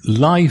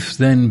life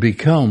then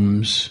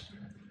becomes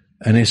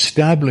an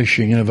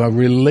establishing of a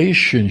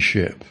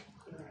relationship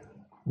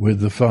with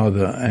the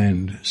Father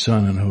and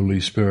Son and Holy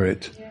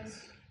Spirit.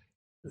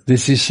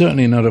 This is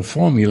certainly not a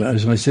formula.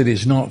 As I said,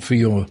 it's not for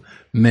your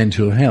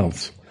mental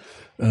health.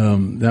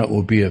 That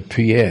will be a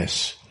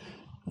PS.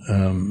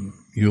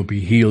 You'll be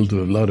healed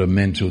of a lot of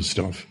mental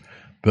stuff.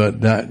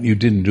 But that you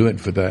didn't do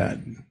it for that.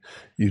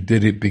 You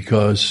did it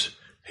because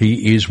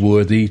he is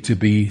worthy to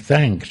be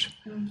thanked.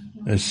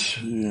 As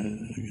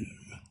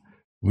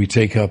we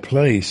take our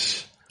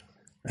place.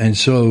 And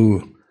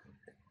so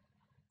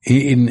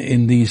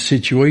in these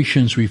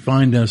situations we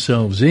find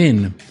ourselves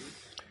in,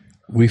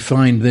 we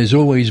find there's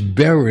always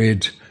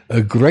buried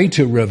a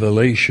greater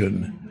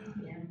revelation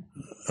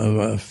of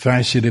a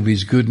facet of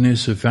his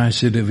goodness, a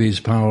facet of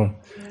his power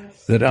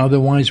that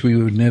otherwise we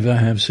would never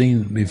have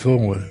seen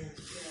before.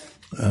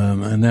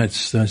 And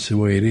that's the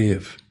way it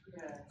is.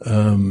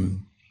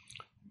 And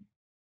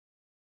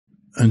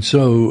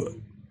so,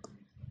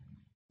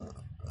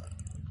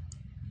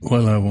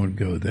 well, I won't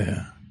go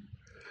there.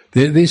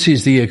 This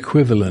is the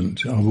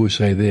equivalent, I will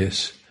say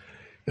this,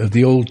 of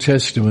the Old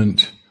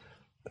Testament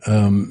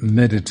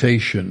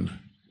meditation.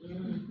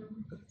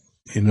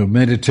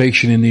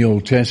 Meditation in the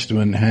Old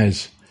Testament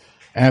has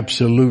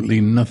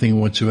absolutely nothing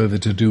whatsoever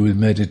to do with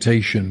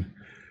meditation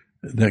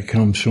that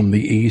comes from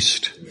the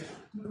East,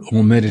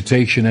 or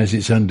meditation as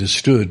it's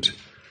understood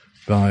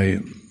by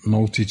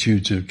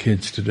multitudes of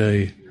kids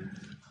today.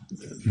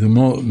 The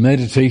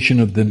meditation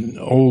of the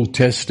Old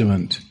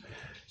Testament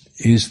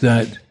is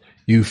that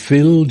you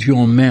filled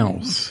your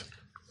mouth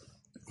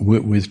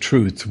with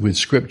truth, with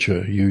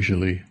Scripture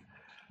usually,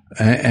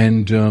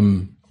 and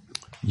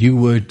you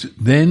would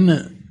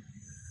then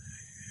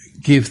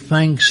give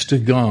thanks to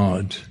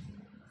God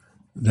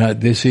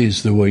that this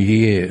is the way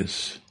he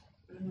is.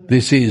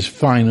 This is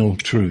final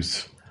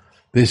truth.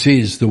 This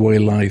is the way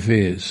life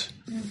is.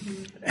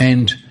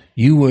 And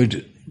you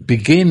would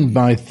begin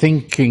by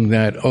thinking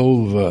that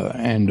over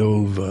and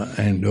over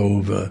and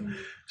over,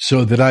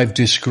 so that I've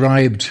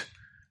described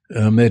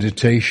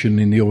meditation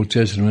in the Old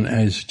Testament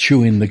as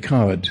chewing the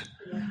cud.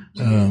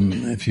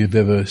 If you've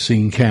ever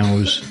seen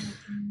cows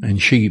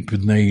and sheep,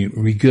 and they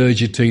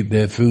regurgitate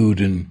their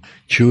food and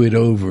chew it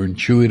over and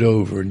chew it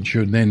over and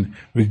then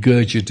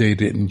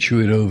regurgitate it and chew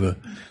it over.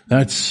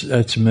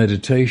 That's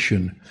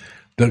meditation.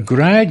 But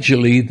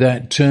gradually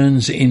that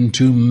turns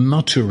into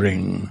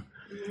muttering.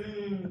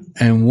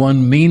 And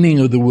one meaning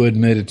of the word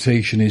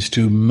meditation is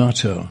to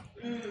mutter.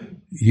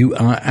 You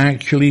are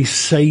actually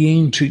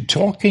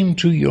talking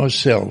to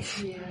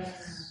yourself.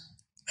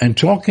 And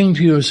talking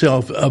to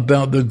yourself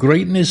about the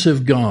greatness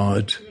of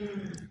God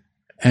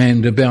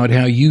and about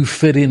how you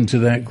fit into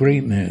that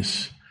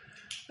greatness.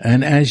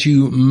 And as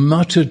you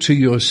mutter to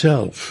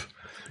yourself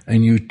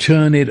and you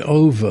turn it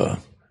over,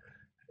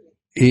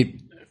 it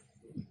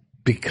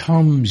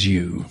becomes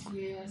you.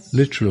 Yes.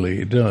 Literally,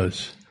 it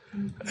does.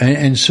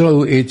 And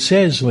so it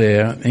says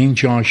there in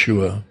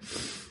Joshua,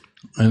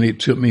 and it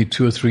took me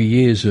 2 or 3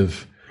 years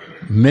of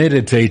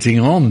meditating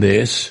on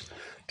this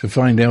to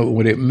find out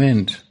what it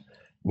meant,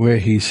 where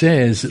he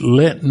says,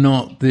 let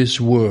not this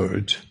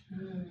word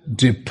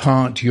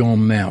depart your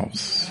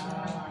mouth.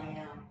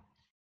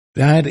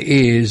 That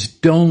is,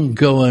 don't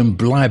go and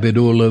blab it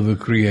all over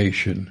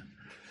creation.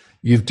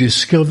 You've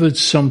discovered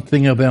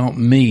something about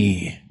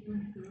me,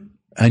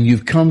 and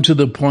you've come to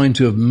the point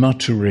of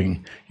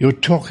muttering. You're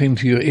talking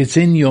to it's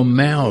in your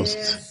mouth,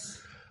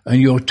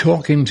 and you're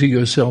talking to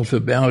yourself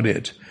about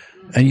it,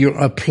 and you're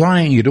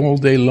applying it all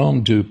day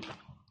long to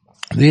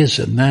this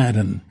and that,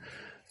 and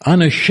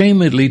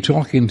unashamedly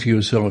talking to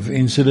yourself.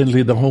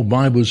 Incidentally, the whole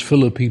Bible is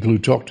full of people who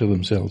talk to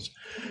themselves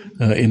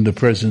in the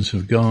presence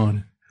of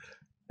God.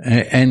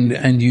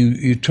 And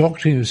you talk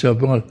to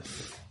yourself, well,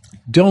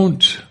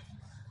 don't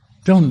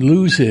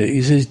lose it.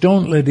 He says,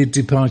 don't let it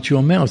depart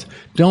your mouth.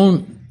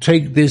 Don't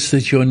take this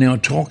that you're now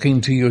talking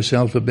to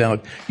yourself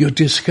about. You're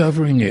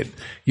discovering it.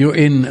 You're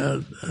in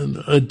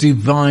a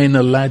divine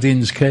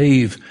Aladdin's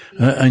cave,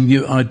 and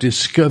you are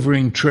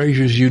discovering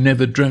treasures you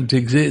never dreamt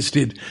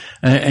existed,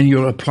 and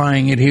you're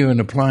applying it here and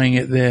applying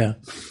it there.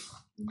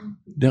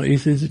 He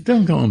says,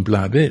 don't go and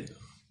blab it.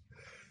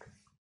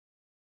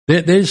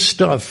 There's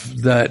stuff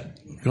that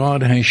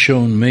God has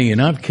shown me,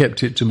 and I've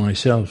kept it to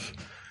myself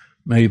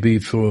maybe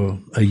for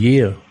a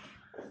year,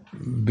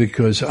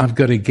 because I've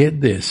got to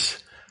get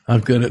this.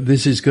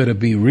 This has got to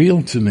be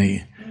real to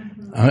me.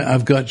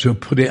 I've got to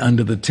put it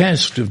under the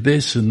test of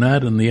this and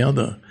that and the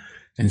other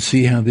and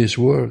see how this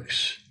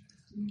works.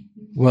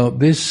 Well,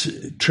 this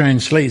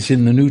translates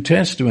in the New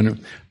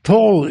Testament.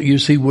 Paul, you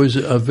see, was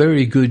a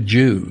very good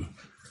Jew.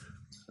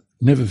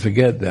 Never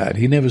forget that.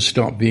 He never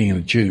stopped being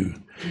a Jew.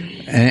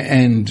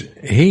 And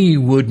he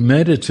would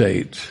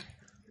meditate,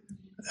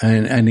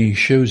 and he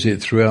shows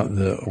it throughout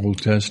the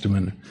Old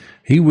Testament.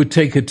 He would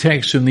take a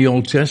text from the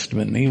Old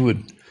Testament and he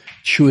would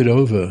chew it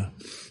over.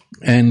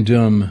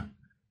 And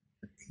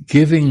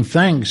giving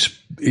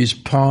thanks is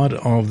part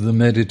of the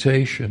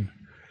meditation.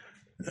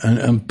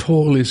 And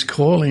Paul is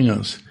calling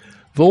us,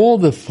 for all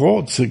the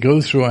thoughts that go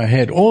through our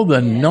head, all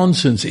the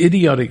nonsense,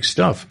 idiotic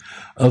stuff,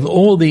 of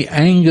all the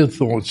anger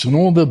thoughts and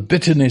all the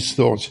bitterness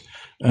thoughts,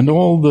 and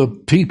all the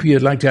people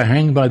you'd like to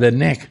hang by the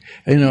neck.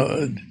 You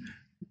know,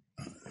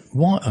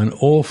 what an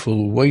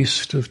awful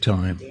waste of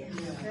time.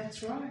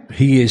 That's right.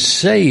 He is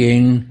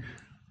saying,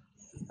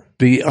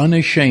 be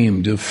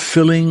unashamed of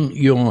filling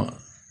your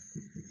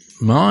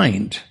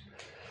mind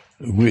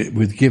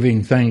with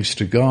giving thanks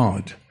to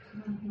God,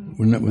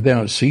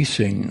 without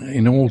ceasing,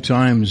 in all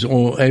times,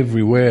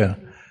 everywhere.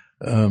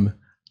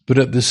 But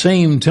at the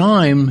same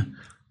time,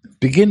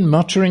 begin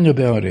muttering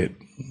about it.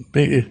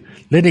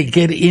 Let it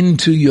get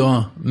into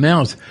your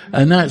mouth,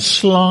 and that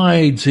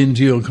slides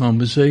into your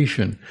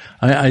conversation.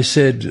 I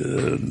said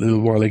a little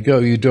while ago,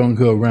 you don't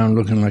go around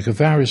looking like a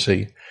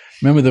Pharisee.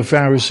 Remember, the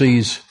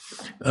Pharisees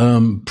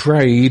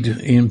prayed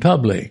in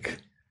public.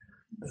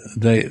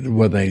 They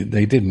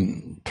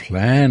didn't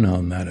plan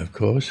on that, of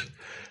course.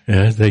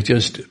 They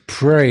just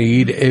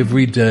prayed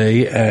every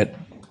day at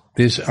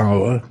this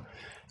hour,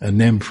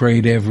 and then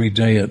prayed every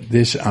day at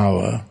this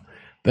hour.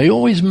 They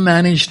always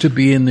managed to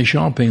be in the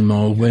shopping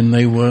mall when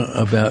they were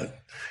about,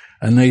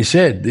 and they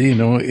said, you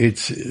know,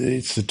 it's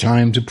the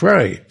time to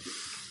pray.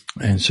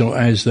 And so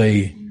as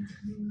they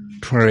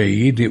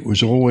prayed, it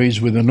was always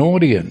with an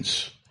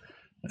audience,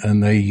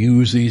 and they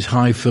used these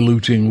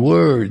highfalutin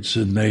words,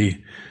 and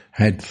they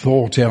had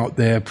thought out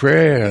their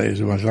prayer. It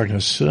was like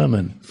a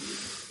sermon.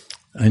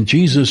 And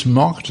Jesus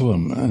mocked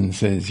them and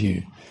says,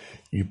 you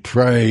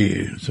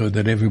pray so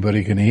that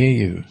everybody can hear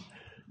you.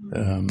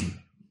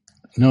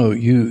 No,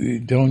 you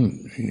don't,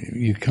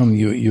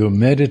 you're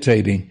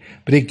meditating,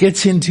 but it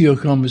gets into your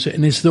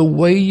conversation. It's the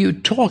way you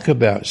talk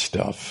about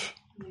stuff.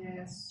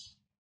 Yes.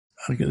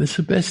 Okay, that's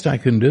the best I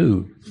can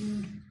do.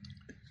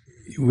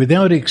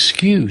 Without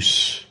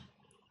excuse.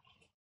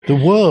 The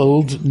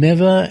world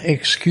never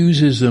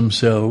excuses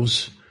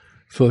themselves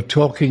for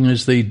talking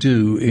as they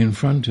do in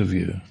front of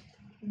you.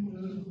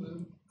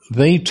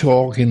 They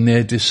talk in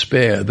their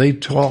despair. They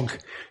talk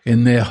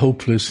in their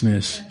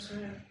hopelessness.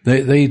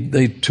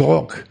 They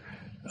talk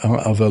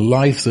of a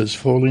life that's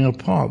falling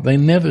apart. They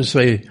never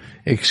say,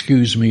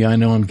 excuse me, I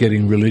know I'm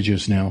getting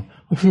religious now.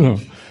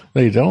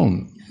 They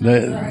don't.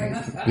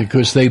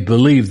 Because they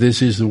believe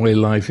this is the way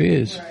life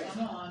is.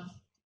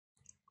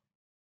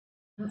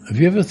 Have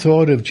you ever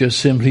thought of just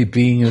simply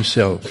being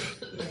yourself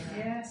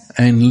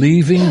and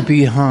leaving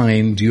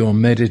behind your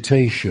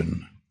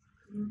meditation?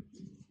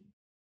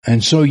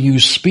 And so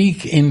you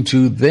speak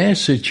into their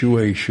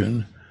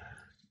situation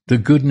the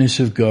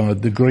goodness of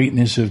God, the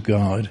greatness of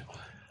God,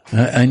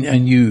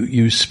 And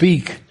you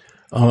speak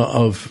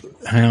of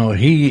how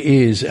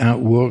he is at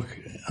work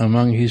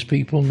among his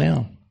people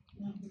now.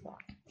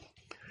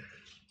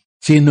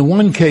 See, in the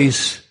one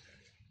case,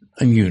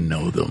 and you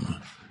know them,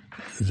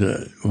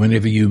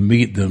 whenever you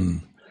meet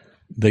them,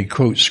 they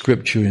quote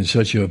scripture in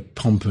such a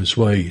pompous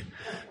way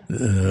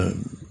that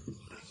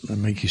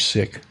make you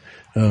sick.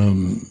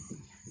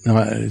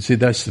 See,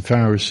 that's the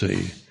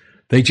Pharisee.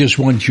 They just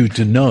want you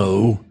to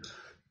know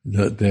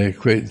that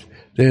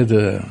they're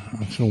the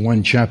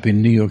one chap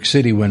in New York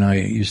City when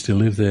I used to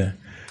live there,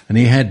 and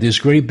he had this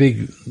great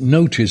big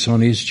notice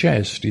on his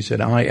chest. He said,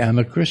 "I am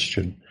a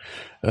Christian."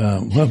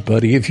 Well,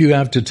 buddy, if you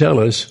have to tell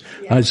us,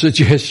 I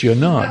suggest you're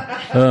not.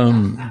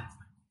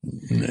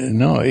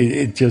 No,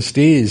 it just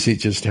is. It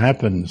just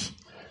happens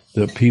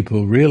that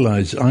people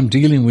realize I'm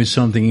dealing with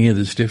something here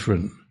that's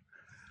different.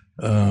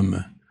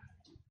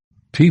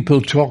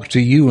 People talk to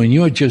you and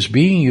you're just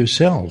being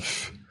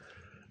yourself.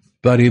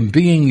 But in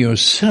being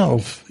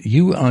yourself,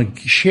 you are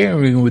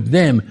sharing with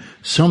them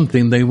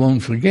something they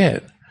won't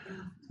forget.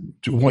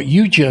 What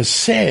you just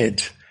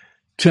said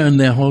turned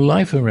their whole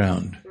life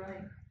around.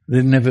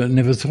 They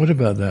never thought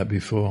about that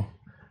before.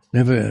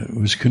 Never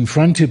was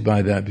confronted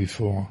by that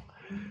before.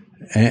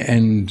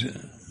 And you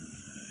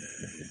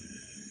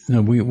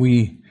know,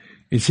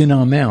 it's in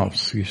our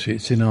mouths, you see,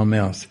 it's in our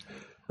mouth.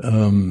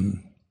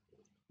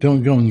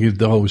 Don't go and give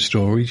the whole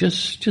story.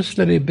 Just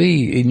let it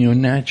be in your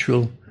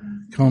natural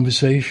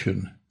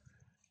conversation.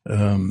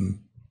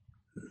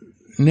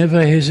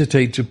 Never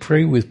hesitate to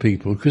pray with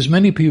people, because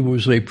many people will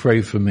say,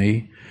 "Pray for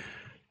me,"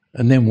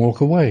 and then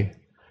walk away.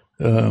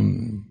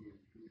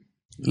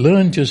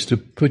 Learn just to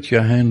put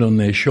your hand on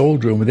their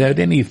shoulder and without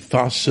any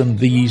fuss and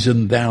these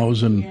and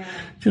thous, and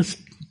just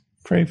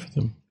pray for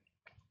them.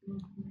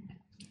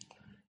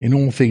 In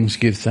all things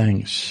give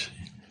thanks.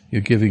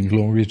 You're giving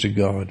glory to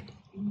God.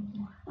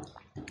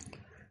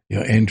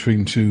 You're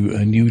entering to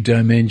a new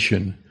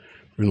dimension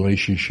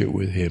relationship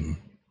with him.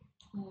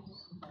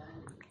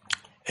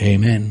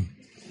 Amen.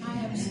 I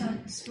have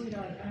something,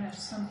 sweetheart, I have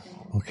something.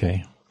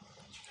 Okay.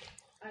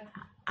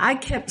 I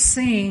kept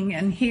seeing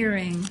and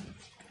hearing,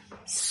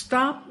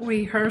 stop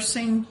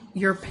rehearsing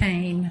your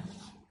pain.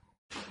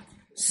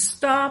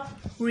 Stop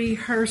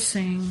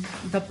rehearsing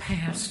the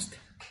past.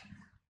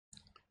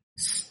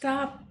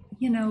 Stop,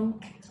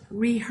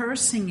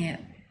 rehearsing it,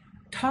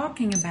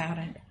 talking about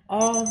it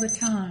all the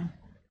time.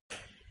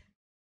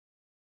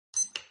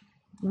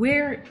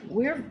 We're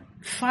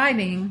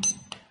fighting,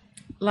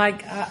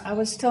 like I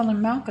was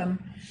telling Malcolm,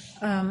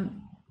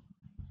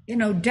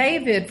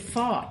 David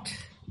fought,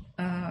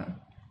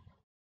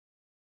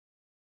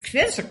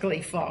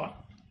 physically fought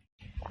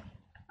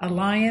a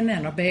lion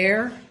and a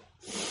bear,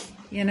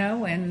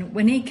 and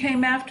when he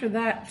came after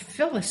that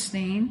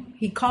Philistine,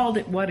 he called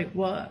it what it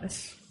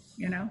was,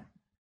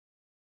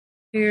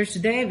 Here's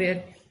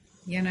David,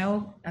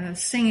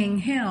 singing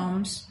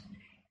hymns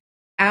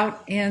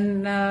out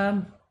in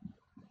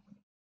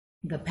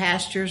the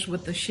pastures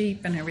with the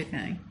sheep and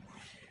everything.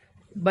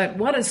 But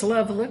what does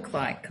love look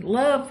like?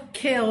 Love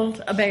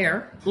killed a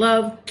bear.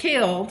 Love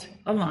killed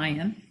a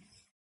lion.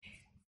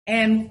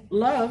 And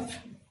love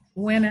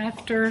went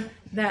after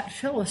that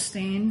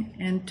Philistine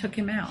and took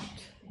him out.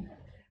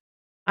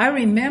 I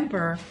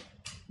remember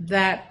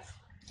that,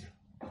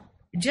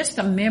 just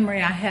a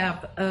memory I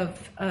have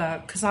of,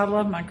 because I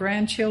love my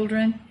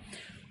grandchildren.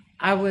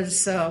 I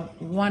was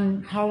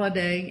one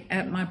holiday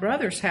at my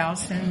brother's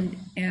house,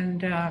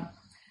 and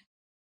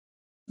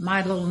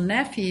my little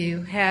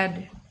nephew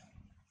had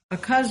a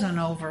cousin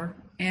over,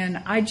 and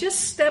I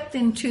just stepped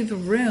into the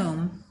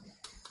room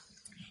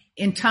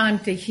in time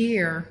to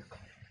hear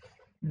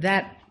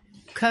that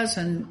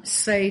cousin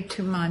say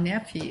to my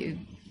nephew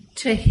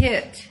to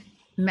hit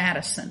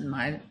Madison,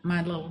 my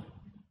little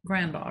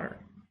granddaughter.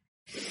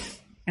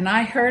 And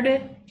I heard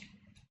it,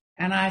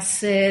 and I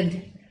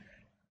said,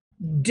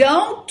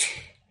 "Don't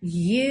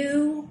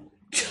you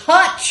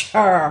touch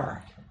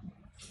her."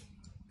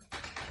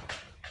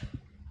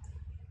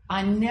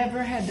 I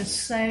never had to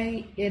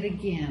say it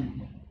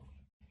again.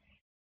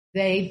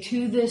 They,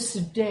 to this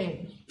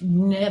day,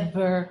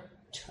 never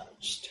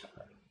touched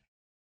her.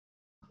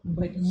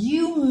 But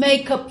you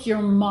make up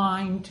your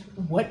mind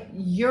what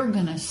you're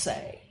going to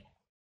say.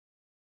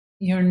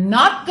 You're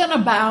not going to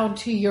bow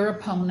to your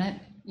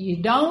opponent.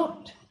 You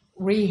don't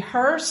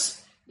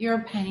rehearse your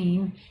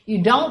pain.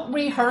 You don't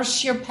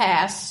rehearse your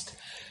past.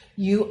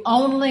 You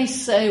only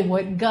say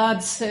what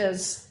God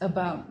says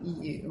about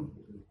you.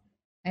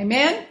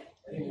 Amen?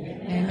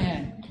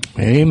 Amen.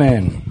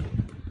 Amen.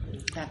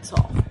 That's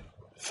all.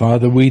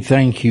 Father, we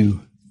thank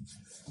you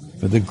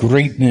for the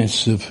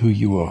greatness of who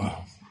you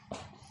are.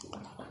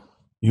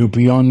 You're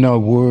beyond our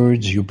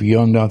words. You're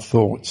beyond our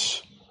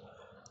thoughts.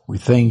 We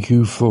thank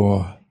you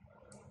for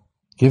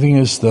giving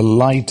us the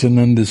light and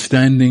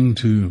understanding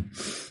to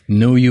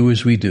know you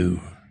as we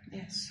do.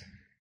 Yes.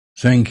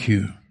 Thank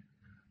you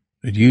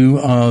that you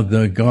are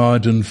the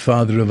God and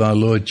Father of our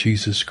Lord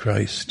Jesus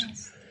Christ.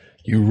 Yes.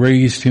 You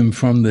raised him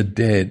from the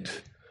dead,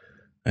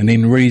 and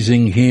in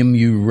raising him,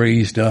 you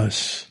raised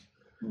us.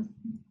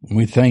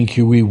 We thank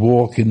you we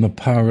walk in the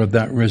power of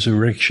that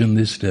resurrection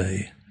this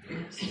day.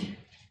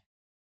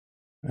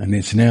 And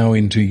it's now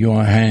into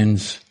your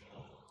hands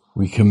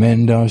we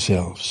commend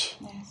ourselves.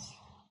 Yes.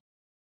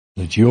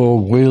 That your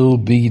will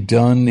be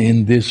done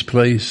in this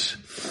place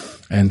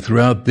and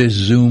throughout this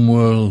Zoom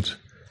world,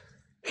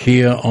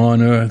 here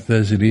on earth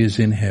as it is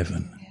in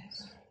heaven.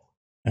 Yes.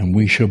 And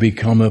we shall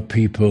become a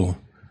people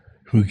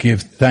who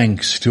give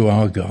thanks to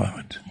our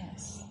God.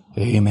 Yes.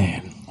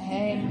 Amen.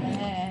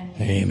 Amen.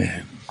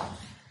 Amen.